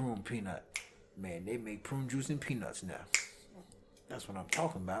about, prune peanut? Man, they make prune juice and peanuts now. That's what I'm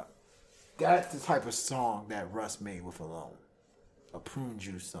talking about. That's the type of song that Russ made with Alone. A prune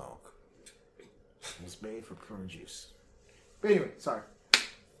juice song. It's made for prune juice. But anyway, sorry.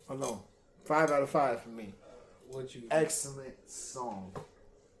 Alone. 5 out of 5 for me. Excellent song.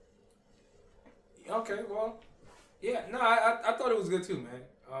 Okay, well, yeah, no, I thought it was good too, man.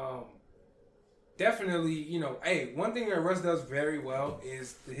 Definitely, hey, one thing that Russ does very well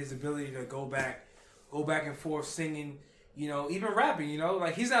is his ability to go back and forth singing, even rapping,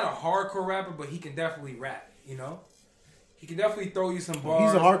 like he's not a hardcore rapper, but he can definitely rap, He can definitely throw you some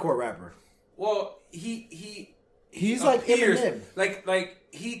bars. He's a hardcore rapper. Well, he's like Eminem. Like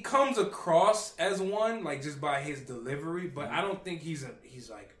he comes across as one, like just by his delivery, but I don't think he's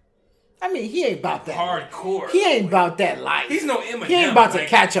like. I mean, he ain't about that. Hardcore. He ain't about that life. He's no Eminem. He ain't about to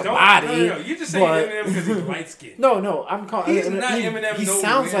catch a body. No. You just saying Eminem because he's light skinned. No. I'm calling. He's not Eminem. He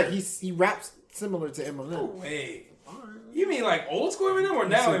sounds like he raps similar to Eminem. No way. You mean like old school Eminem or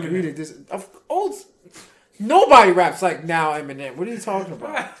now Eminem? Nobody raps like now Eminem. What are you talking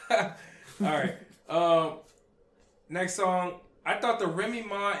about? All right. Next song. I thought the Remy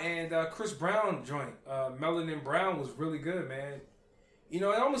Ma and Chris Brown joint, Melanin Brown, was really good, man. It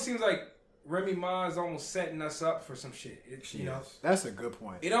almost seems like Remy Ma is almost setting us up for some shit. That's a good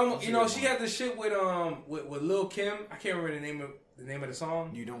point. It almost, she had the shit with Lil Kim. I can't remember the name of the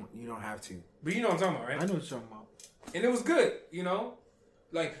song. You don't have to. But you know what I'm talking about, right? I know what you're talking about. And it was good,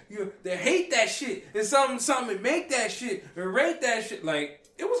 Like they hate that shit. It's something to make that shit and rate that shit. Like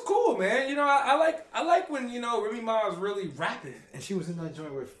it was cool, man. I like when Remy Ma is really rapping. And she was in that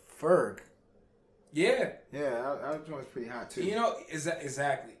joint with Ferg. Yeah. Yeah, that joint's pretty hot too.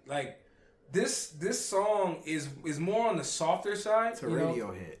 Exactly. Like this song is more on the softer side. It's a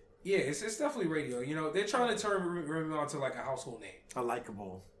radio hit. Yeah, it's definitely radio. They're trying to turn Remy Ma into like a household name. A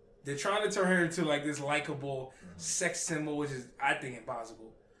likable. They're trying to turn her into like this likable sex symbol, which is I think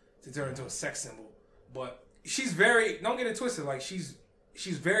impossible to turn into a sex symbol. But she's don't get it twisted. Like she's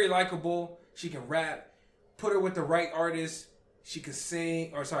very likable. She can rap. Put her with the right artist. She can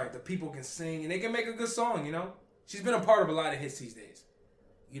sing, the people can sing, and they can make a good song, She's been a part of a lot of hits these days.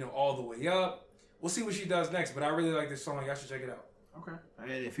 All the way up. We'll see what she does next, but I really like this song. Y'all should check it out. Okay. And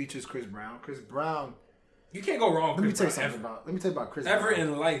it features Chris Brown. Chris Brown. You can't go wrong with Chris Brown. Let me tell you about Chris Brown. Ever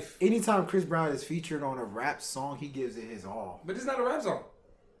in life. Anytime Chris Brown is featured on a rap song, he gives it his all. But it's not a rap song.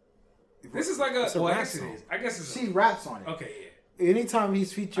 This is like a rap song. I guess she raps on it. Okay, yeah. Anytime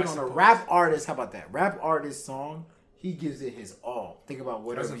he's featured on a rap artist, how about that? Rap artist song, he gives it his all. Think about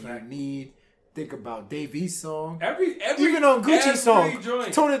whatever you need. Think about Dave East's song. Even on Gucci's song,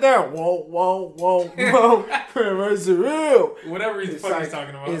 tone it down. Whoa. Where's the real? Whatever he's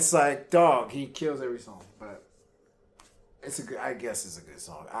talking about. It's like, dog, he kills every song. But I guess it's a good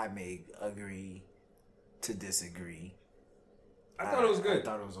song. I may agree to disagree. I thought it was good. I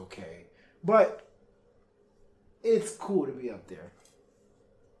thought it was okay. But it's cool to be up there.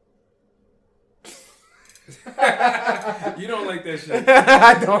 You don't like that shit.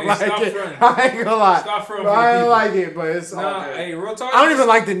 I don't like it. Fronting. I ain't gonna lie. Stop fronting. I don't like it, but it's all good. Hey, real talk. I don't even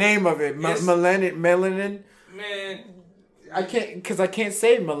like the name of it. Melanin. Man, I can't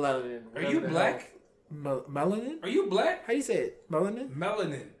say melanin. Are you black? Melanin? Are you black? How do you say it? Melanin.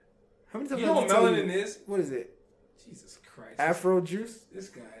 Melanin. How many times? You know what melanin is? What is it? Jesus Christ. Afro Juice? This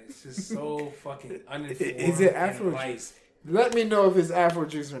guy is just so fucking uninformed. Is it Afro Juice? Let me know if it's Afro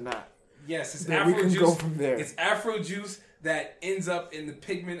Juice or not. Yes, it's then Afro we can Juice. Go from there. It's Afro Juice that ends up in the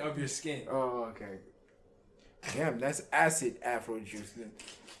pigment of your skin. Oh, okay. Damn, that's acid Afro Juice.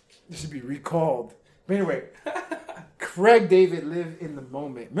 It should be recalled. But anyway, Craig David lived in the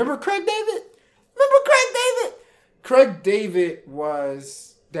moment. Remember Craig David? Craig David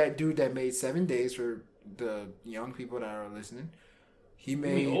was that dude that made 7 Days for the young people that are listening. He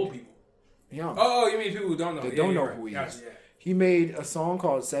made... You mean old people? Young. Oh, you mean people who don't know. They don't know who he is. Yeah. He made a song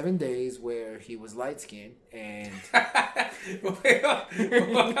called 7 Days where he was light-skinned and...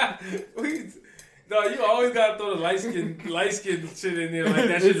 No, you always gotta throw the light skin shit in there like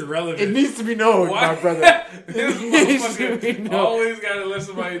that shit's relevant. It needs to be known, my brother. Always gotta let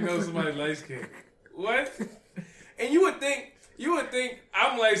somebody know somebody's light skinned. What? And you would think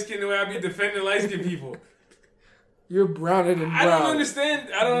I'm light skinned the way I be defending light skinned people. You're browner than brown. I don't understand.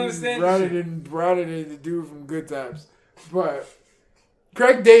 Browner than the dude from Good Times. But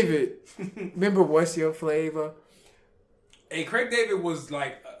Craig David, remember What's Your Flavor? Hey, Craig David was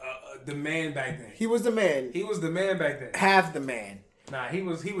like the man back then. He was the man. He was the man back then. Half the man. Nah, he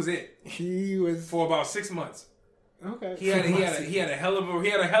was it. He was for about 6 months. Okay. He had a hell of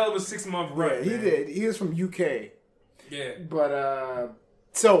a 6 month run. Yeah, he did. He was from UK. Yeah. But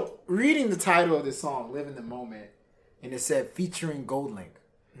so reading the title of this song, "Live in the Moment," and it said featuring Goldlink,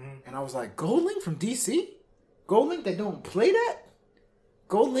 and I was like, Goldlink from DC? Goldlink that don't play that?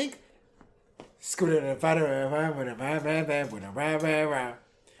 Goldlink. Speaking of that,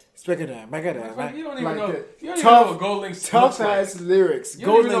 you don't even know what Goldlink's tough ass lyrics. You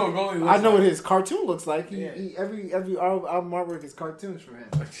don't even know what Goldlink looks like. I know what his cartoon looks like. Every album artwork is cartoons from him.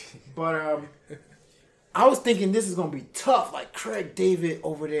 But I was thinking this is gonna be tough, like Craig David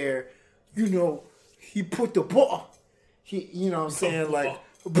over there. You know, he put the ball. You know what I'm saying, like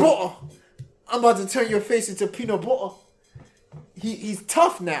ball. I'm about to turn your face into peanut butter. He's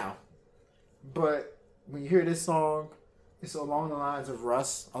tough now. But when you hear this song, it's along the lines of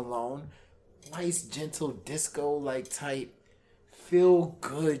Russ Alone. Nice, gentle, disco-like type,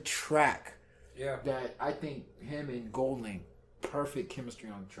 feel-good track. Yeah. That I think him and Goldlink, perfect chemistry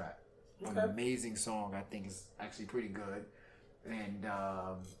on the track. Okay. An amazing song. I think is actually pretty good. And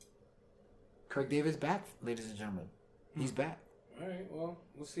Craig David's back, ladies and gentlemen. He's back. All right, well,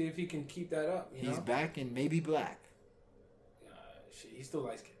 we'll see if he can keep that up. He's back and maybe black. Shit, he's still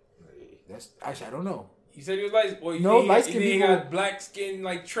light-skinned. Actually, I don't know. You said he was light. Well, light skin people. He got black skin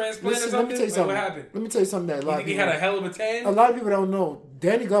like transplant or something. Let me tell you something. What happened? Let me tell you something that a lot of people. He had a hell of a tan. A lot of people don't know.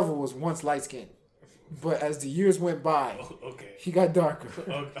 Danny Glover was once light skinned, but as the years went by, he got darker.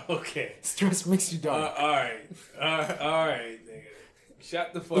 Okay. Stress makes you dark. All right, nigga.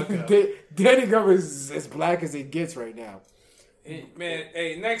 Shut the fuck up. Danny Glover is as black as it gets right now. Man,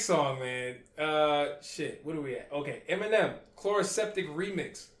 hey, next song, man. Shit, what are we at? Okay, Eminem, Chloroseptic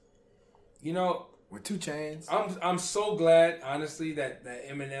Remix. You know, with 2 Chainz. I'm so glad, honestly, that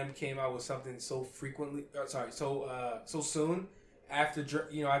Eminem came out with something so so soon after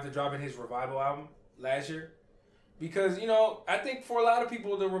dropping his Revival album last year, because I think for a lot of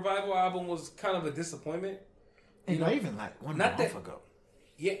people the Revival album was kind of a disappointment. And not even like 1 month ago.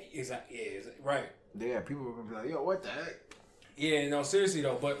 Yeah, exactly. Yeah, right. Yeah, people were gonna be like, "Yo, what the heck?" Yeah, no, seriously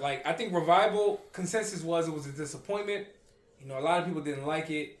though. But like, I think Revival consensus was it was a disappointment. A lot of people didn't like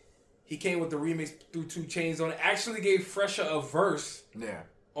it. He came with the remix through 2 Chainz on it. Actually gave Fresher a verse. Yeah.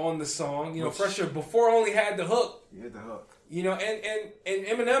 On the song, Fresher before only had the hook. He had the hook. And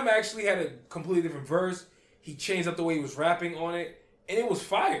Eminem actually had a completely different verse. He changed up the way he was rapping on it, and it was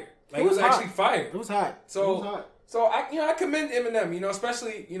fire. Like it was actually fire. It was hot. So I commend Eminem.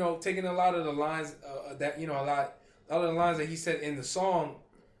 Especially taking a lot of the lines that a lot of the lines that he said in the song.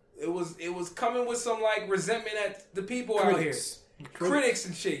 It was coming with some like resentment at the people out here. Critics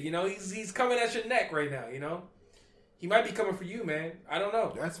and shit, he's coming at your neck right now, He might be coming for you, man. I don't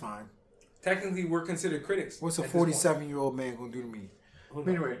know. That's fine. Technically, we're considered critics. What's a 47-year-old man gonna do to me?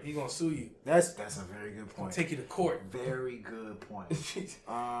 Anyway, he's gonna sue you. That's a very good point. Take you to court. Very good point. He's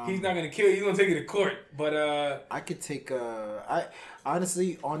not gonna kill you. He's gonna take you to court. But I could take I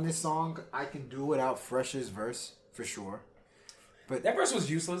honestly on this song I can do without Fresher's verse for sure. But that verse was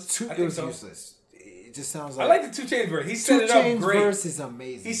useless. It was useless. It just sounds like... I like the 2 Chainz verse. He set it up great. 2 Chainz verse is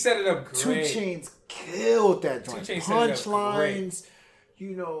amazing. He set it up great. 2 Chainz killed that joint. 2 Chainz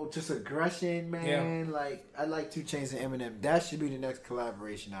Punchlines, just aggression, man. Yeah. Like, I like 2 Chainz and Eminem. That should be the next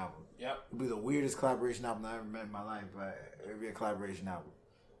collaboration album. Yep. It'll be the weirdest collaboration album I ever met in my life, but it'll be a collaboration album.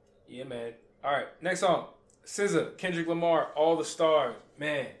 Yeah, man. All right, next song. SZA, Kendrick Lamar, All the Stars.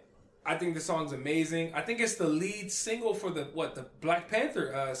 Man, I think the song's amazing. I think it's the lead single for the Black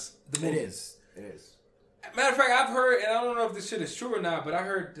Panther the movie. It is. Matter of fact, I've heard, and I don't know if this shit is true or not, but I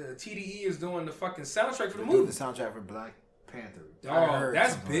heard TDE is doing the fucking soundtrack for the movie. The soundtrack for Black Panther. Oh,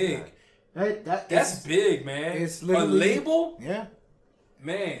 that's big. Like that's big, man. It's literally a label. Yeah,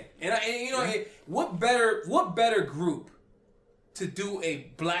 man. And you know, what better group to do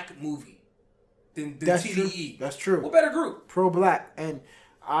a black movie than TDE? That's true. What better group? Pro black, and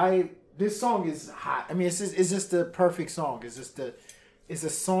this song is hot. I mean, it's just the perfect song. It's a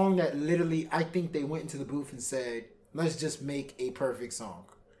song that literally, I think they went into the booth and said, let's just make a perfect song.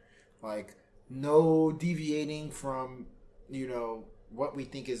 Like, no deviating from, what we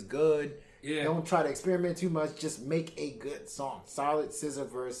think is good. Yeah. Don't try to experiment too much. Just make a good song. Solid SZA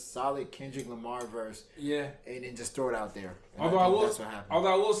verse, solid Kendrick Lamar verse. Yeah. And then just throw it out there. Although I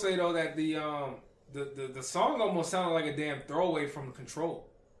will say, though, that the song almost sounded like a damn throwaway from Control.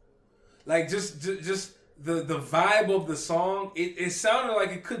 Like, just the vibe of the song, it sounded like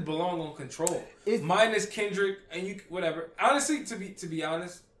it could belong on Control. Minus Kendrick and whatever. Honestly, to be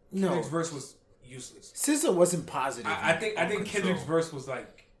honest, Kendrick's verse was useless. SZA wasn't positive. I think Kendrick's verse was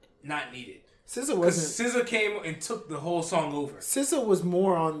like not needed. SZA wasn't. SZA came and took the whole song over. SZA was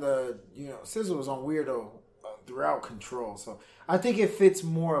more on SZA was on Weirdo throughout Control. So I think it fits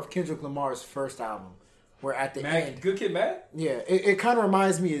more of Kendrick Lamar's first album, where at the end, Good Kid, Mad. Yeah, it kind of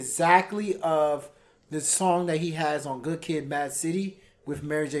reminds me exactly of the song that he has on Good Kid, Mad City with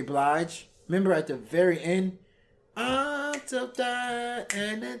Mary J. Blige. Remember at the very end, I'm so tired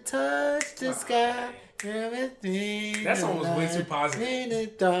and I touch the sky. Everything. That song was way too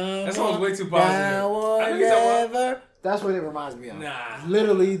positive. That song was way too positive. That's what it reminds me of. Nah.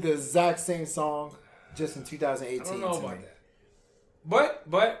 Literally the exact same song, just in 2018. I don't know about that.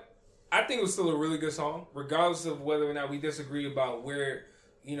 But I think it was still a really good song, regardless of whether or not we disagree about where,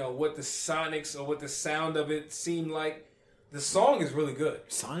 what the sonics or what the sound of it seemed like. The song is really good.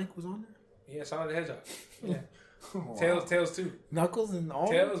 Sonic was on there? Yeah, Sonic the Hedgehog. Yeah. Wow. Tails too. Knuckles and all.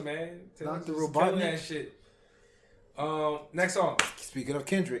 Tails, man. Tails Not the robot. Robotnik. That shit. Next song. Speaking of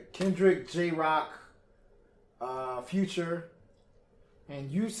Kendrick, J-Rock, Future, and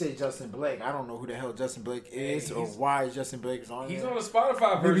you say Justin Blake. I don't know who the hell Justin Blake is or why Justin Blake is on there. He's on the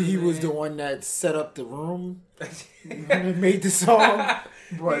Spotify version. Maybe he was the one that set up the room and made the song.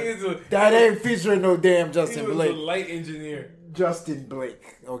 But that ain't featuring no damn Justin Blake. He was a light engineer. Justin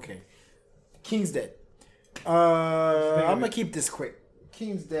Blake. Okay. King's Dead. I'm going to keep this quick.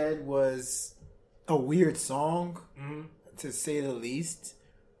 King's Dead was a weird song, to say the least.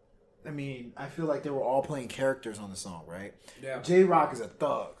 I mean, I feel like they were all playing characters on the song, right? Yeah. J-Rock is a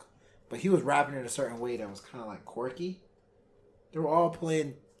thug, but he was rapping in a certain way that was kind of like quirky. They were all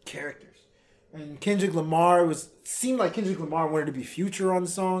playing characters. And Kendrick Lamar seemed like Kendrick Lamar wanted to be Future on the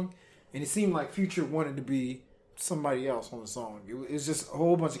song, and it seemed like Future wanted to be somebody else on the song. It was just a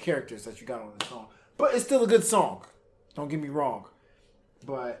whole bunch of characters that you got on the song. But it's still a good song. Don't get me wrong.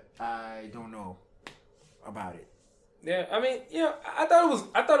 But I don't know about it. Yeah, I mean, I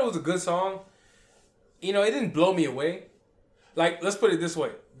thought it was a good song. It didn't blow me away. Like, let's put it this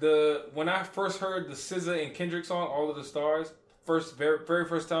way: when I first heard the SZA and Kendrick song, "All of the Stars," very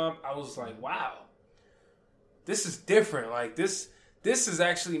first time, I was like, wow, this is different. Like this is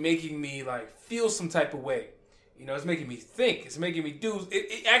actually making me like feel some type of way. It's making me think. It's making me do.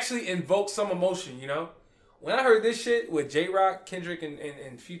 It actually invokes some emotion. When I heard this shit with J-Rock, Kendrick,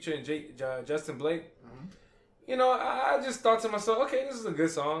 and Future and Justin Blake. I just thought to myself, okay, this is a good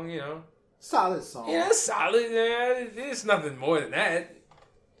song, Solid song. Yeah, it's solid. Yeah, it's nothing more than that.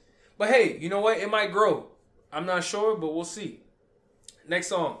 But hey, you know what? It might grow. I'm not sure, but we'll see. Next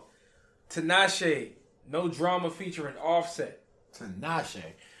song. Tinashe, No Drama featuring Offset. Tinashe.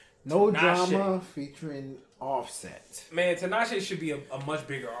 No Drama featuring Offset. Man, Tinashe should be a much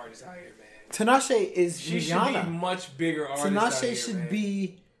bigger artist out here, man. Tinashe is She Rihanna. should be much bigger artist Tinashe out here, should man.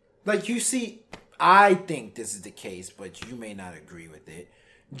 be, like you see, I think this is the case, but you may not agree with it.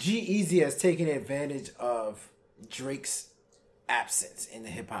 G-Eazy has taken advantage of Drake's absence in the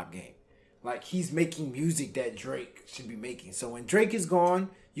hip-hop game. Like, he's making music that Drake should be making. So when Drake is gone,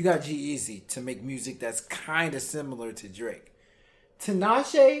 you got G-Eazy to make music that's kind of similar to Drake.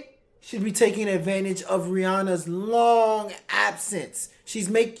 Tinashe should be taking advantage of Rihanna's long absence. She's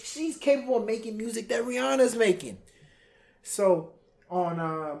capable of making music that Rihanna's making. So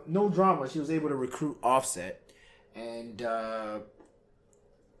on No Drama, she was able to recruit Offset, and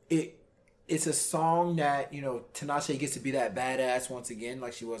it's a song that Tinashe gets to be that badass once again,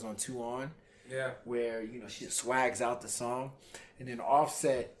 like she was on 2 On. Yeah. Where she swags out the song, and then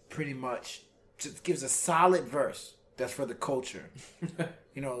Offset pretty much just gives a solid verse that's for the culture.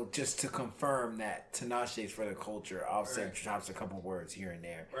 You know, just to confirm that Tinashe's for the culture. Offset drops a couple words here and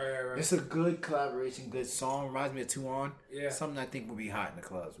there. Right. It's a good collaboration, good song. Reminds me of 2 On. Yeah. Something I think will be hot in the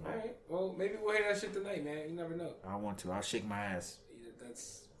clubs, man. All right. Well, maybe we'll hear that shit tonight, man. You never know. I want to. I'll shake my ass.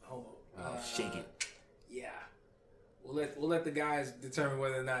 That's homo. I'll shake it. Yeah. We'll let the guys determine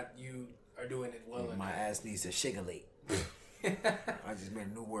whether or not you are doing it well. My ass needs to shake-a-late. I just made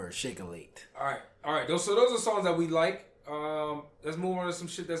a new word, shake-a-late. All right. Those are songs that we like. Let's move on to some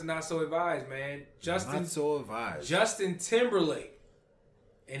shit that's not so advised, man. Not so advised. Justin Timberlake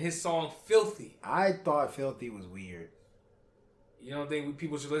and his song "Filthy." I thought "Filthy" was weird. You don't think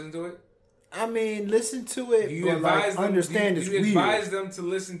people should listen to it? I mean, listen to it, You but advise them, understand it's weird. You advise them to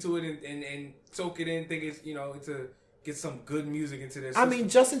listen to it and soak it in. Think it's to get some good music into their system. I mean,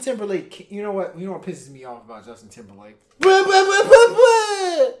 Justin Timberlake. You know what pisses me off about Justin Timberlake? You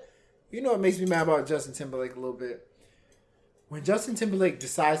know what makes me mad about Justin Timberlake a little bit? When Justin Timberlake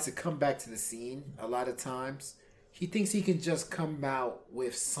decides to come back to the scene, a lot of times, he thinks he can just come out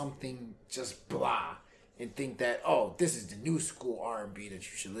with something just blah and think that, oh, this is the new school R&B that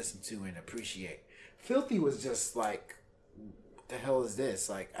you should listen to and appreciate. Filthy was just like, what the hell is this?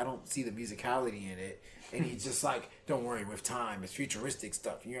 Like, I don't see the musicality in it. And he's just like, don't worry, with time, it's futuristic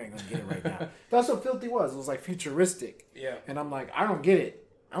stuff. You ain't going to get it right now. That's what Filthy was. It was like futuristic. Yeah. And I'm like, I don't get it.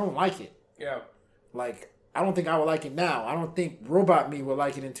 I don't like it. Yeah. Like, I don't think I would like it now. I don't think Robot Me would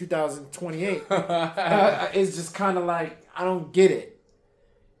like it in 2028. It's just kind of like, I don't get it.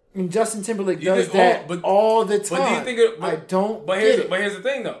 And Justin Timberlake does that all the time. But do you think I don't But here's the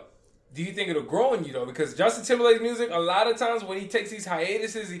thing, though. Do you think it'll grow on you, though? Because Justin Timberlake's music, a lot of times when he takes these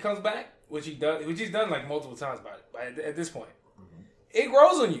hiatuses, he comes back, which he's done like multiple times at this point. Mm-hmm. It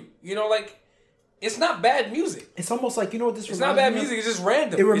grows on you. You know, like, it's not bad music. It's almost like, you know what this reminds me of? It's not bad music. It's just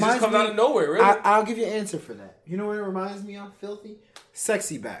random. It just comes out of nowhere, really. I'll give you an answer for that. You know what it reminds me of, Filthy?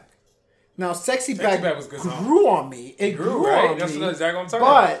 Sexy Back. Now, Sexy Back was good song. grew on me. It grew right? On That's me. Exactly what I'm talking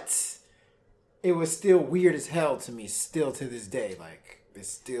about. But it was still weird as hell to me, still to this day. Like, it's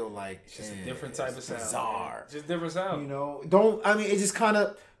still like... It's just a different type of sound. Bizarre. Man. Just different sound. You know, it just kind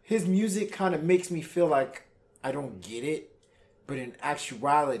of... His music kind of makes me feel like I don't get it. But in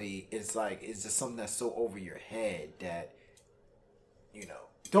actuality, it's just something that's so over your head that, you know,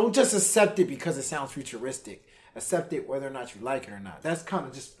 don't just accept it because it sounds futuristic. Accept it whether or not you like it or not. That's kind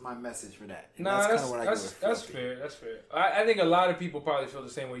of just my message for that. And that's kind of what I do with Filthy. That's fair. That's fair. I think a lot of people probably feel the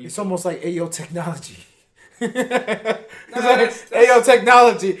same way you It's feel. almost like Ayo Technology. Ayo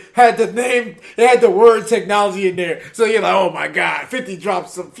Technology had the name, it had the word technology in there. So you're like, oh my God, 50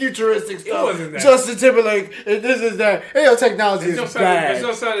 drops some futuristic stuff. It wasn't that. Justin Timberlake, and this is that. Ayo Technology is bad. It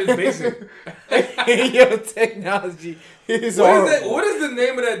just sounded basic. Ayo Technology is horrible. What is the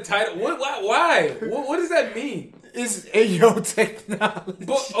name of that title? Why? What does that mean? It's Ayo Technology.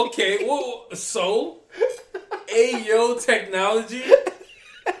 But, okay, so Ayo Technology?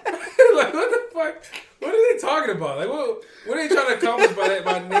 Like, what the fuck? What are they talking about? Like, what are they trying to accomplish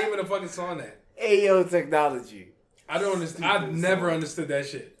by naming a fucking song that? Ayo Technology. I don't understand. I've never understood that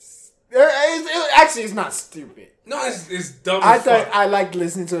shit. Actually, it's not stupid. No, it's dumb as fuck. I like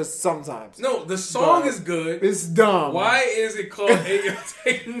listening to it sometimes. No, the song is good. It's dumb. Why is it called Ayo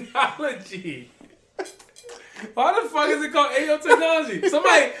Technology? Why the fuck is it called Ayo Technology?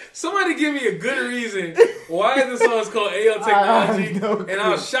 Somebody give me a good reason why the song is called Ayo Technology, and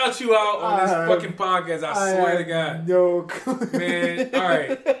I'll shout you out on this fucking podcast. I swear to God. No clue. Man, all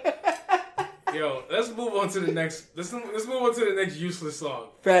right. Yo, let's move on to the next. Let's move on to the next useless song.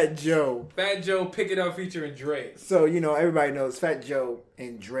 Fat Joe. Fat Joe, Pick It Up featuring Dre. So, you know, everybody knows Fat Joe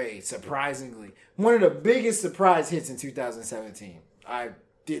and Dre, surprisingly. One of the biggest surprise hits in 2017. I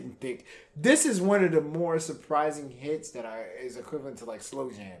didn't think. This is one of the more surprising hits that is equivalent to like slow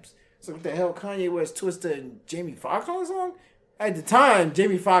jams. So what the hell, Kanye West, Twista, and Jamie Foxx on the song? At the time,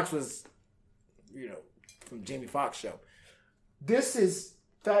 Jamie Foxx was, you know, from Jamie Foxx show. This is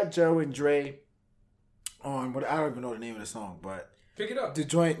Fat Joe and Dre on what I don't even know the name of the song, but Pick It Up. The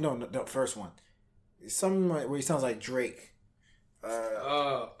joint, no, the first one. It's something like where he sounds like Drake. You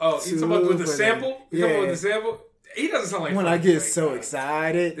talking about with the sample? You talking about with the sample? He doesn't sound like when I get Drake, so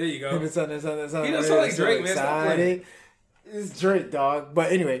excited. There you go. He doesn't sound like Drake, man. Stop playing. It's Drake, dog.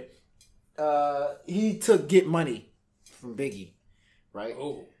 But anyway, he took Get Money from Biggie, right?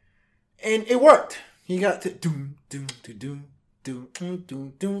 Oh, and it worked. He got to doom doom to doom doom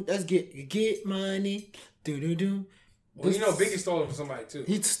doom doom. Let's get money. Doom doom doom. Well, you know, Biggie stole it from somebody too.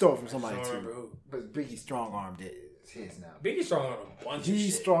 He stole it from somebody I don't too. remember who. But Biggie strong armed it. His now. Biggie strong armed a bunch of shit.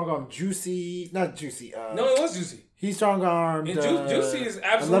 He's strong armed Juicy. Not Juicy. No, it was Juicy. He's strong armed. And Juicy is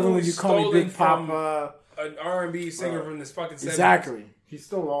absolutely I love it when you call me Big from Papa. an R&B singer from this fucking 70s. Exactly. He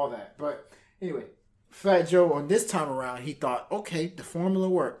stole all that. But anyway, Fat Joe on this time around, he thought, okay, the formula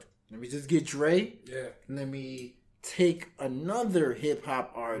worked. Let me just get Dre. Yeah. Let me take another hip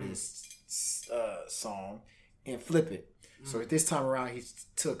hop artist's song and flip it. So at this time around, he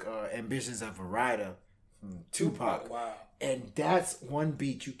took Ambitions of a Rider from Tupac. Wow. And that's one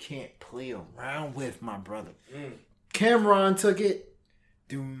beat you can't play around with, my brother. Cameron took it.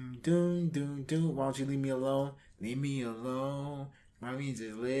 Doom, doom, doom, doom. Why don't you leave me alone? Leave me alone. I mean,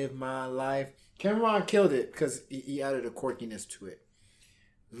 just live my life. Cameron killed it because he added a quirkiness to it.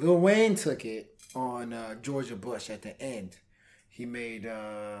 Lil Wayne took it on Georgia Bush at the end. He made...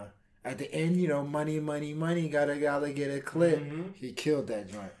 at the end, money, money, money, gotta get a clip. He killed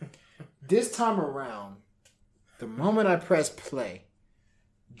that joint. This time around, the moment I press play,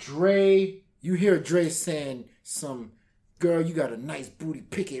 Dre, you hear Dre saying some, girl, you got a nice booty,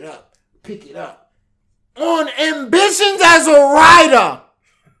 pick it up. On Ambitions as a Rider.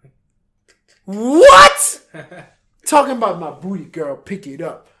 What? Talking about my booty, girl, pick it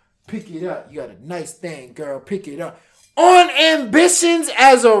up. You got a nice thing, girl, pick it up. On Ambitions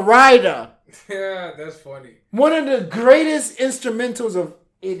as a Rider. Yeah, that's funny. One of the greatest instrumentals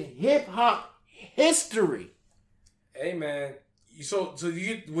in hip hop history. Hey man,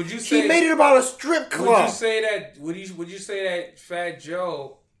 would you say he made it about a strip club? Would you say that Fat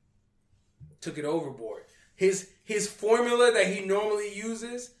Joe took it overboard? His formula that he normally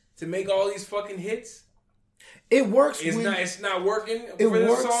uses to make all these fucking hits. It works. It's not working for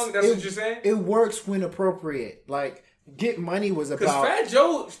this song. That's what you're saying. It works when appropriate. Like Get Money was about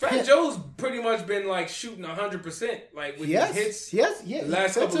because Fat Joe's pretty much been like shooting 100%, like with his hits. Yes. The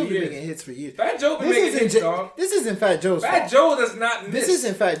last couple of years, making hits for years. Fat Joe been making hits, dog. This isn't Fat Joe's fault. Fat Joe does not miss. This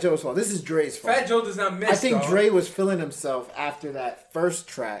isn't Fat Joe's fault. This is Dre's fault. Fat Joe does not miss. I think dog. Dre was feeling himself after that first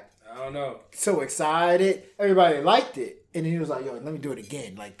track. I don't know. So excited, everybody liked it. And then he was like, yo, let me do it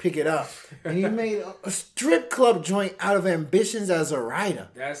again. Like, pick it up. And he made a strip club joint out of Ambitions as a Rider.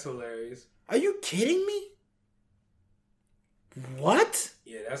 That's hilarious. Are you kidding me? What?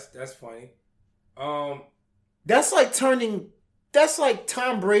 Yeah, that's funny. That's like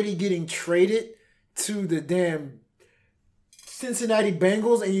Tom Brady getting traded to the damn Cincinnati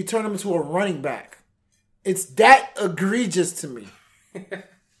Bengals and you turn him into a running back. It's that egregious to me.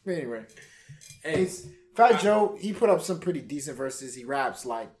 Anyway. Hey. Fat Joe, he put up some pretty decent verses. He raps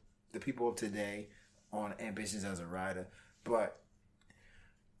like the people of today on Ambitions as a Rider. But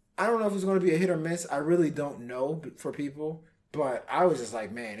I don't know if it's going to be a hit or miss. I really don't know for people. But I was just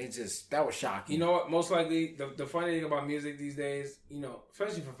like, man, that was shocking. You know what? Most likely, the funny thing about music these days,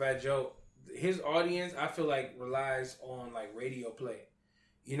 especially for Fat Joe, his audience, I feel like, relies on like radio play.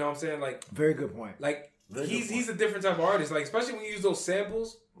 You know what I'm saying? Like, very good point. Like, he's a different type of artist. Like, especially when you use those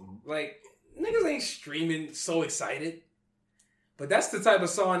samples, like, niggas ain't streaming so excited. But that's the type of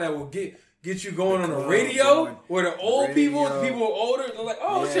song that will get you going on the radio where the old people who are older, they're like,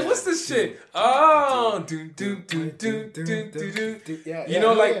 oh shit, what's this shit? Oh,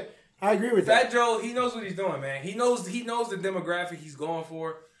 like, I agree with that. Fat Joe, he knows what he's doing, man. He knows the demographic he's going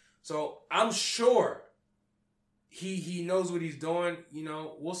for. So I'm sure he knows what he's doing.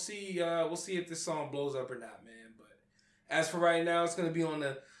 We'll see if this song blows up or not, man. But as for right now, it's gonna be on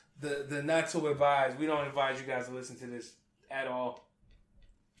the not to advise. We don't advise you guys to listen to this at all.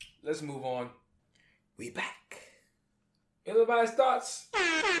 Let's move on. We back. Ill-advised thoughts.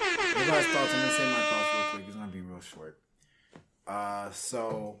 Ill-advised thoughts. I'm gonna say my thoughts real quick. It's gonna be real short.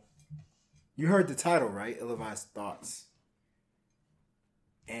 So you heard the title, right? Ill-advised thoughts,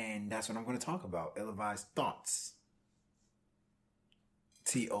 and that's what I'm gonna talk about. Ill-advised thoughts.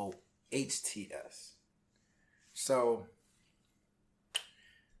 TOHTS. So,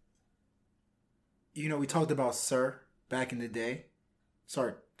 we talked about SiR back in the day.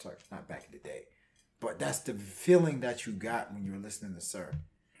 Sorry, not back in the day. But that's the feeling that you got when you were listening to SiR.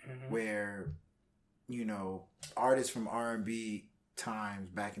 Mm-hmm. Where, artists from R&B times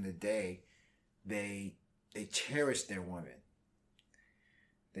back in the day, they cherished their women.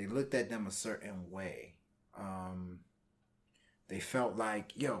 They looked at them a certain way. They felt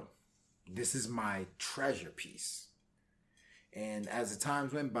like, yo, this is my treasure piece. And as the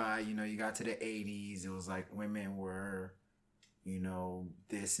times went by, you got to the 80s, it was like women were,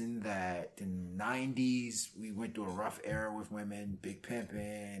 this and that. In the 90s, we went through a rough era with women, big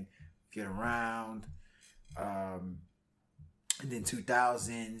pimping, get around. And then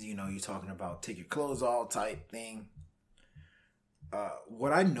 2000s, you're talking about take your clothes off type thing.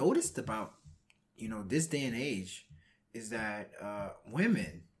 What I noticed about, this day and age is that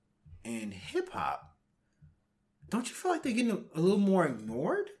women in hip hop, don't you feel like they're getting a little more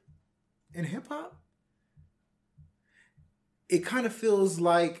ignored in hip hop? it kind of feels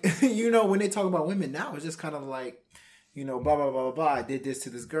like, when they talk about women now, it's just kind of like, blah, blah, blah, blah, blah. I did this to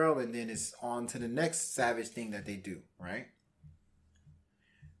this girl, and then it's on to the next savage thing that they do, right?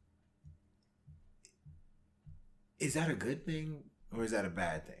 Is that a good thing or is that a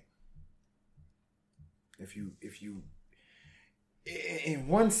bad thing? If you, in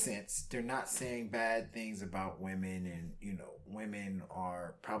one sense, they're not saying bad things about women, and women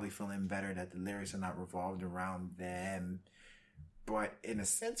are probably feeling better that the lyrics are not revolved around them. But in a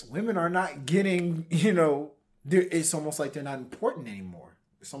sense, women are not getting, it's almost like they're not important anymore.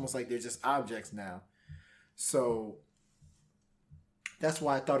 It's almost like they're just objects now. So that's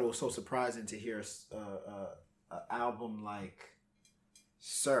why I thought it was so surprising to hear an album like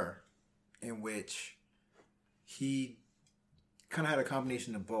SiR, in which he kind of had a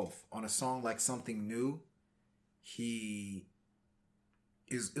combination of both. On a song like Something New, it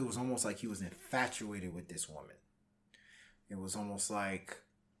was almost like he was infatuated with this woman. It was almost like,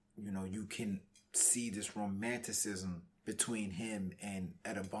 you can see this romanticism between him and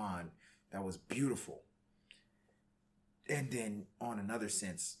Etta Bond that was beautiful. And then on another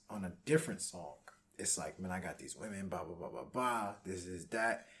sense, on a different song, it's like, man, I got these women, blah, blah, blah, blah, blah. This is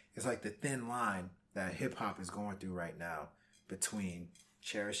that. It's like the thin line that hip hop is going through right now between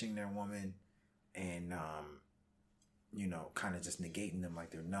cherishing their woman and, kind of just negating them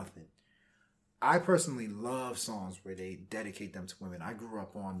like they're nothing. I personally love songs where they dedicate them to women. I grew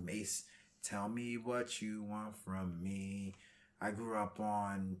up on Mace, Tell Me What You Want From Me. I grew up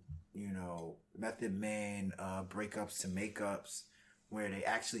on, Method Man, Breakups to Makeups, where they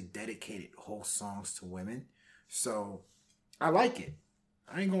actually dedicated whole songs to women. So I like it.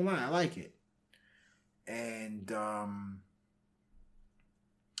 I ain't gonna lie, I like it. And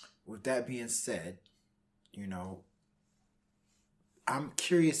with that being said, I'm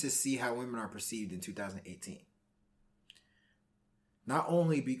curious to see how women are perceived in 2018. Not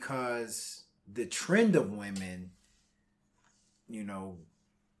only because the trend of women,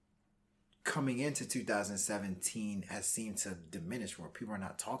 coming into 2017 has seemed to diminish, where people are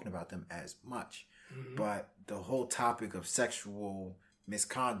not talking about them as much. Mm-hmm. But the whole topic of sexual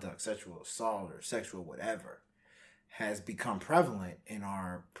misconduct, sexual assault, or sexual whatever has become prevalent in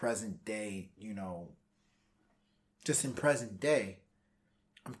our present day, just in present day.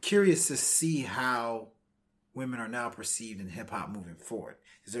 I'm curious to see how women are now perceived in hip hop moving forward.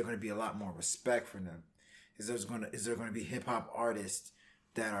 Is there going to be a lot more respect for them? Is there going to be hip hop artists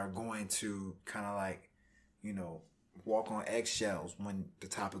that are going to kind of like, walk on eggshells when the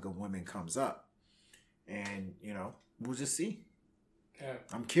topic of women comes up? And, we'll just see. Yeah.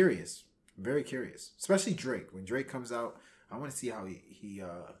 I'm curious. I'm very curious. Especially Drake. When Drake comes out, I want to see how he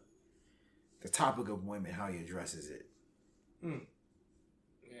the topic of women, how he addresses it. Mm.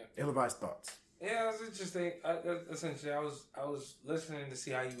 Yeah. Ill-advised thoughts. Yeah, it was interesting. Essentially, I was listening to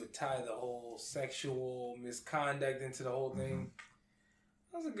see how you would tie the whole sexual misconduct into the whole thing. Mm-hmm.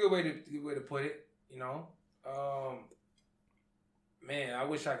 That's a good way to put it. Man, I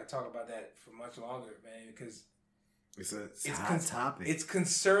wish I could talk about that for much longer, man, because it's a hot topic. It's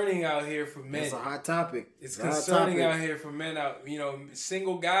concerning out here for men. It's a hot topic. It's concerning out here for men out,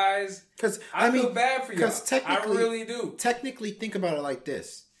 single guys. Because I feel bad for y'all. I really do. Technically, think about it like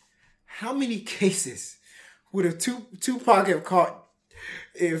this. How many cases would a Tupac have caught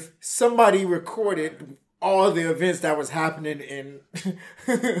if somebody recorded all the events that was happening in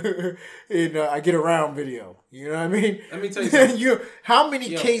I Get Around video? You know what I mean? Let me tell you something. How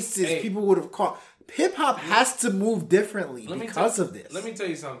many cases people would have caught? Hip hop has to move differently because of this. Let me tell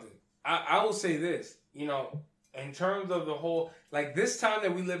you something. I will say this, in terms of the whole, like this time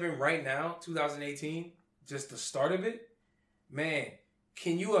that we live in right now, 2018, just the start of it, man,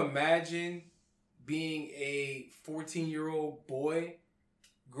 can you imagine being a 14-year-old boy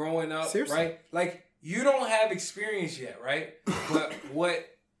growing up, seriously? Right? Like, you don't have experience yet, right? But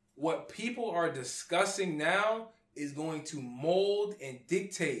what people are discussing now is going to mold and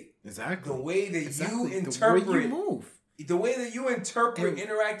dictate the way that you interpret, the way you move, the way that you interpret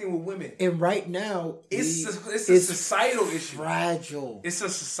interacting with women. And right now, it's a societal issue. Fragile. It's a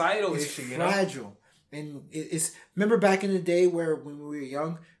societal issue. Fragile. And it's remember back in the day where when we were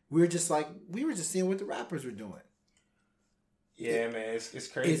young, we were just seeing what the rappers were doing. Yeah, man, it's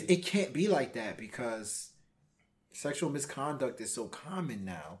crazy. It can't be like that because sexual misconduct is so common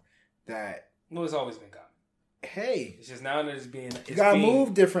now that it's always been common. Hey, it's just now that you gotta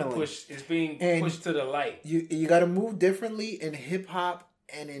move differently. It's being pushed to the light. You gotta move differently in hip hop,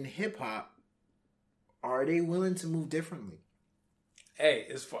 and in hip hop, are they willing to move differently? Hey,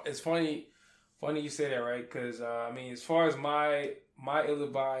 it's funny. Funny you say that, right? Because as far as my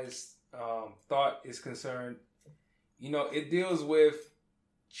ill-advised thought is concerned, it deals with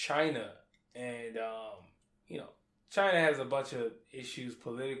China. And, China has a bunch of issues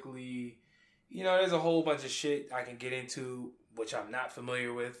politically. There's a whole bunch of shit I can get into, which I'm not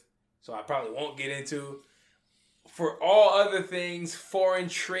familiar with. So I probably won't get into. For all other things, foreign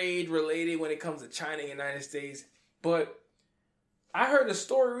trade related when it comes to China and the United States. But I heard a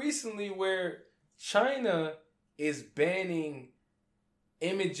story recently where China is banning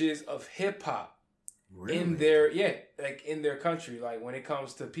images of hip hop in their country. Like when it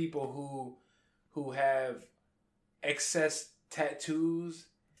comes to people who have excess tattoos,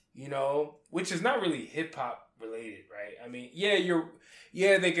 which is not really hip hop related, right? I mean,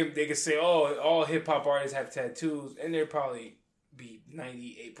 they could say, oh, all hip hop artists have tattoos, and they'd probably be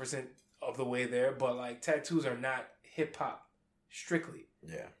 98% of the way there. But like, tattoos are not hip hop strictly.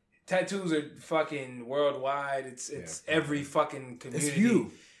 Yeah, tattoos are fucking worldwide. It's every fucking community. It's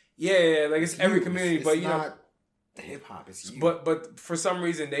you. Yeah, like it's every community. It's but not hip hop. It's you. But for some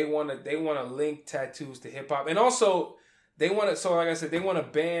reason they wanna link tattoos to hip hop, and also they want to. So like I said, they want to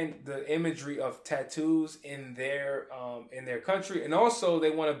ban the imagery of tattoos in their country, and also they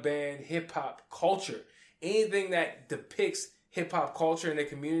want to ban hip hop culture. Anything that depicts hip hop culture in their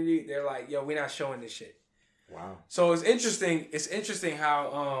community, they're like, yo, we're not showing this shit. Wow. So it's interesting. It's interesting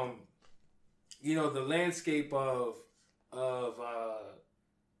how the landscape of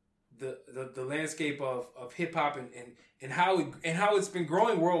the landscape of hip hop and how it's been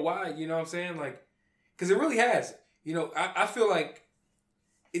growing worldwide. You know what I'm saying? Like, because it really has. I feel like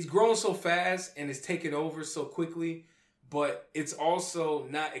it's grown so fast and it's taken over so quickly, but it's also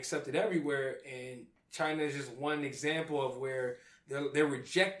not accepted everywhere. And China is just one example of where they're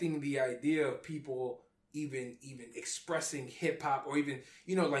rejecting the idea of people even expressing hip hop, or even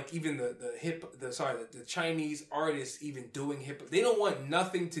even the Chinese artists even doing hip hop. They don't want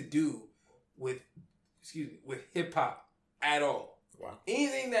nothing to do with hip hop at all. Wow.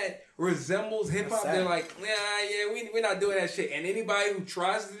 Anything that resembles hip hop, they're like, we're not doing that shit. And anybody who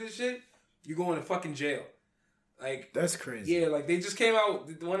tries to do this shit, you're going to fucking jail. Like, that's crazy. Yeah, like they just came out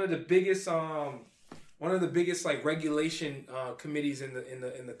with one of the biggest like regulation committees in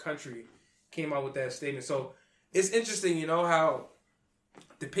the country came out with that statement. So it's interesting, how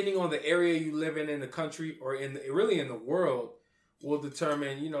depending on the area you live in the country, or in the world, will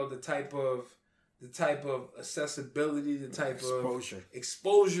determine, the type of accessibility, the type of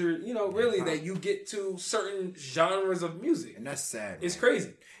exposure, really that you get to certain genres of music. And that's sad. It's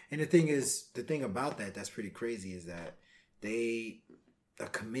crazy. And the thing about that's pretty crazy is that a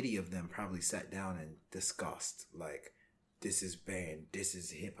committee of them probably sat down and discussed, like, this is banned, this is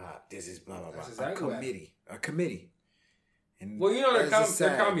hip hop, this is blah blah blah. Exactly a committee. And well, they're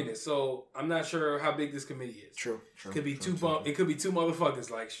communists, so I'm not sure how big this committee is. True. It could be two motherfuckers,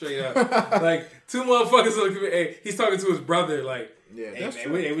 like, straight up, like two motherfuckers on the committee. Hey, he's talking to his brother, like, yeah, hey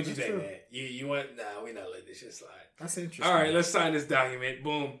man, what you think, man? You want? Nah, we not letting this shit slide. That's interesting. All right, let's sign this document.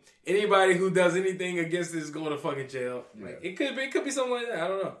 Boom. Anybody who does anything against this is going to fucking jail. Yeah. Like, it could be something like that. I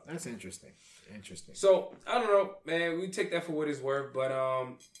don't know. That's interesting. So I don't know, man. We take that for what it's worth, but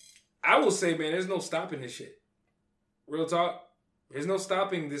I will say, man, there's no stopping this shit. Real talk. There's no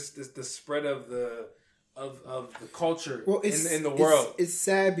stopping the spread of the culture in the world. It's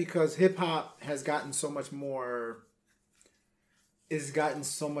sad because hip hop has gotten so much more. It's gotten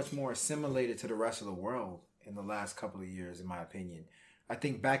so much more assimilated to the rest of the world in the last couple of years, in my opinion. I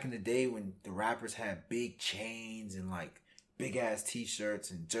think back in the day when the rappers had big chains and like big ass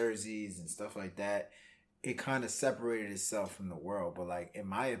t-shirts and jerseys and stuff like that, it kind of separated itself from the world. But like, in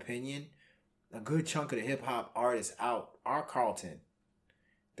my opinion, a good chunk of the hip hop artists out are Carlton.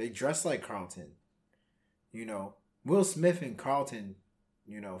 They dress like Carlton. Will Smith and Carlton,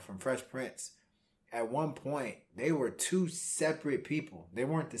 from Fresh Prince, at one point, they were two separate people. They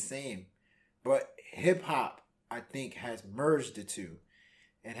weren't the same. But hip hop, I think, has merged the two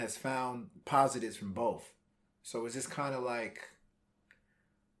and has found positives from both. So it's just kind of like,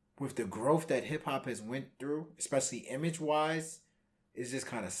 with the growth that hip hop has went through, especially image wise, it's just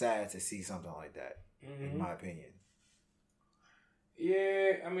kind of sad to see something like that, in my opinion.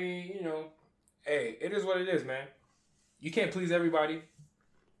 Yeah, I mean, hey, it is what it is, man. You can't please everybody.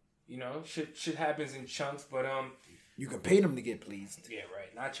 Shit happens in chunks, but you can pay them to get pleased. Yeah,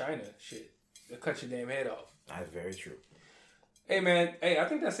 right. Not China. Shit, they'll cut your damn head off. That's very true. Hey, man. Hey, I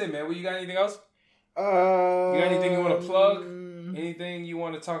think that's it, man. Well, you got anything else? You got anything you want to plug? Anything you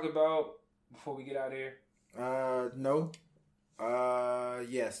want to talk about before we get out of here? No.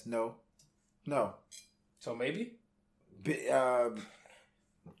 Yes. No. So maybe?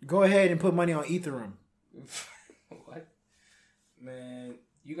 Go ahead and put money on Ethereum. What? Man,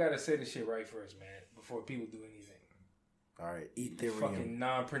 you got to say this shit right first, man, before people do anything. All right, Ethereum. Fucking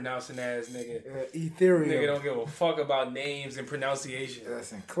non-pronouncing ass nigga. Ethereum. Nigga don't give a fuck about names and pronunciation.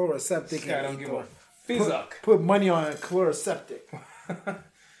 Listen, chloroseptic. I don't give a fizzuck. Put money on chloroseptic.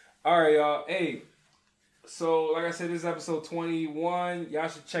 All right, y'all. Hey, so like I said, this is episode 21. Y'all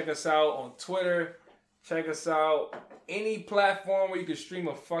should check us out on Twitter. Check us out any platform where you can stream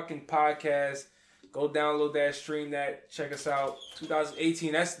a fucking podcast. Go download that, stream that. Check us out.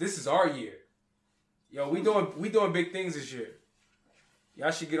 2018. This is our year. Yo, we doing big things this year.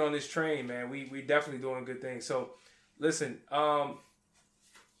 Y'all should get on this train, man. We definitely doing good things. So, listen,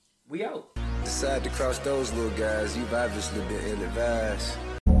 we out. Decide to cross those little guys. You've obviously been ill-advised.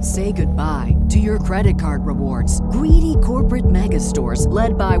 Say goodbye to your credit card rewards. Greedy corporate mega stores,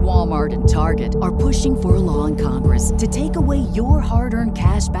 led by Walmart and Target, are pushing for a law in Congress to take away your hard-earned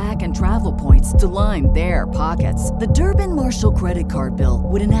cash back and travel points to line their pockets. The Durbin-Marshall credit card bill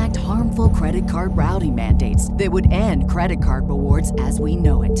would enact harmful credit card routing mandates that would end credit card rewards as we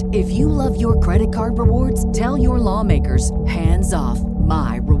know it. If you love your credit card rewards, tell your lawmakers, hands off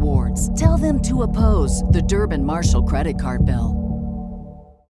my rewards. Tell them to oppose the Durbin-Marshall credit card bill.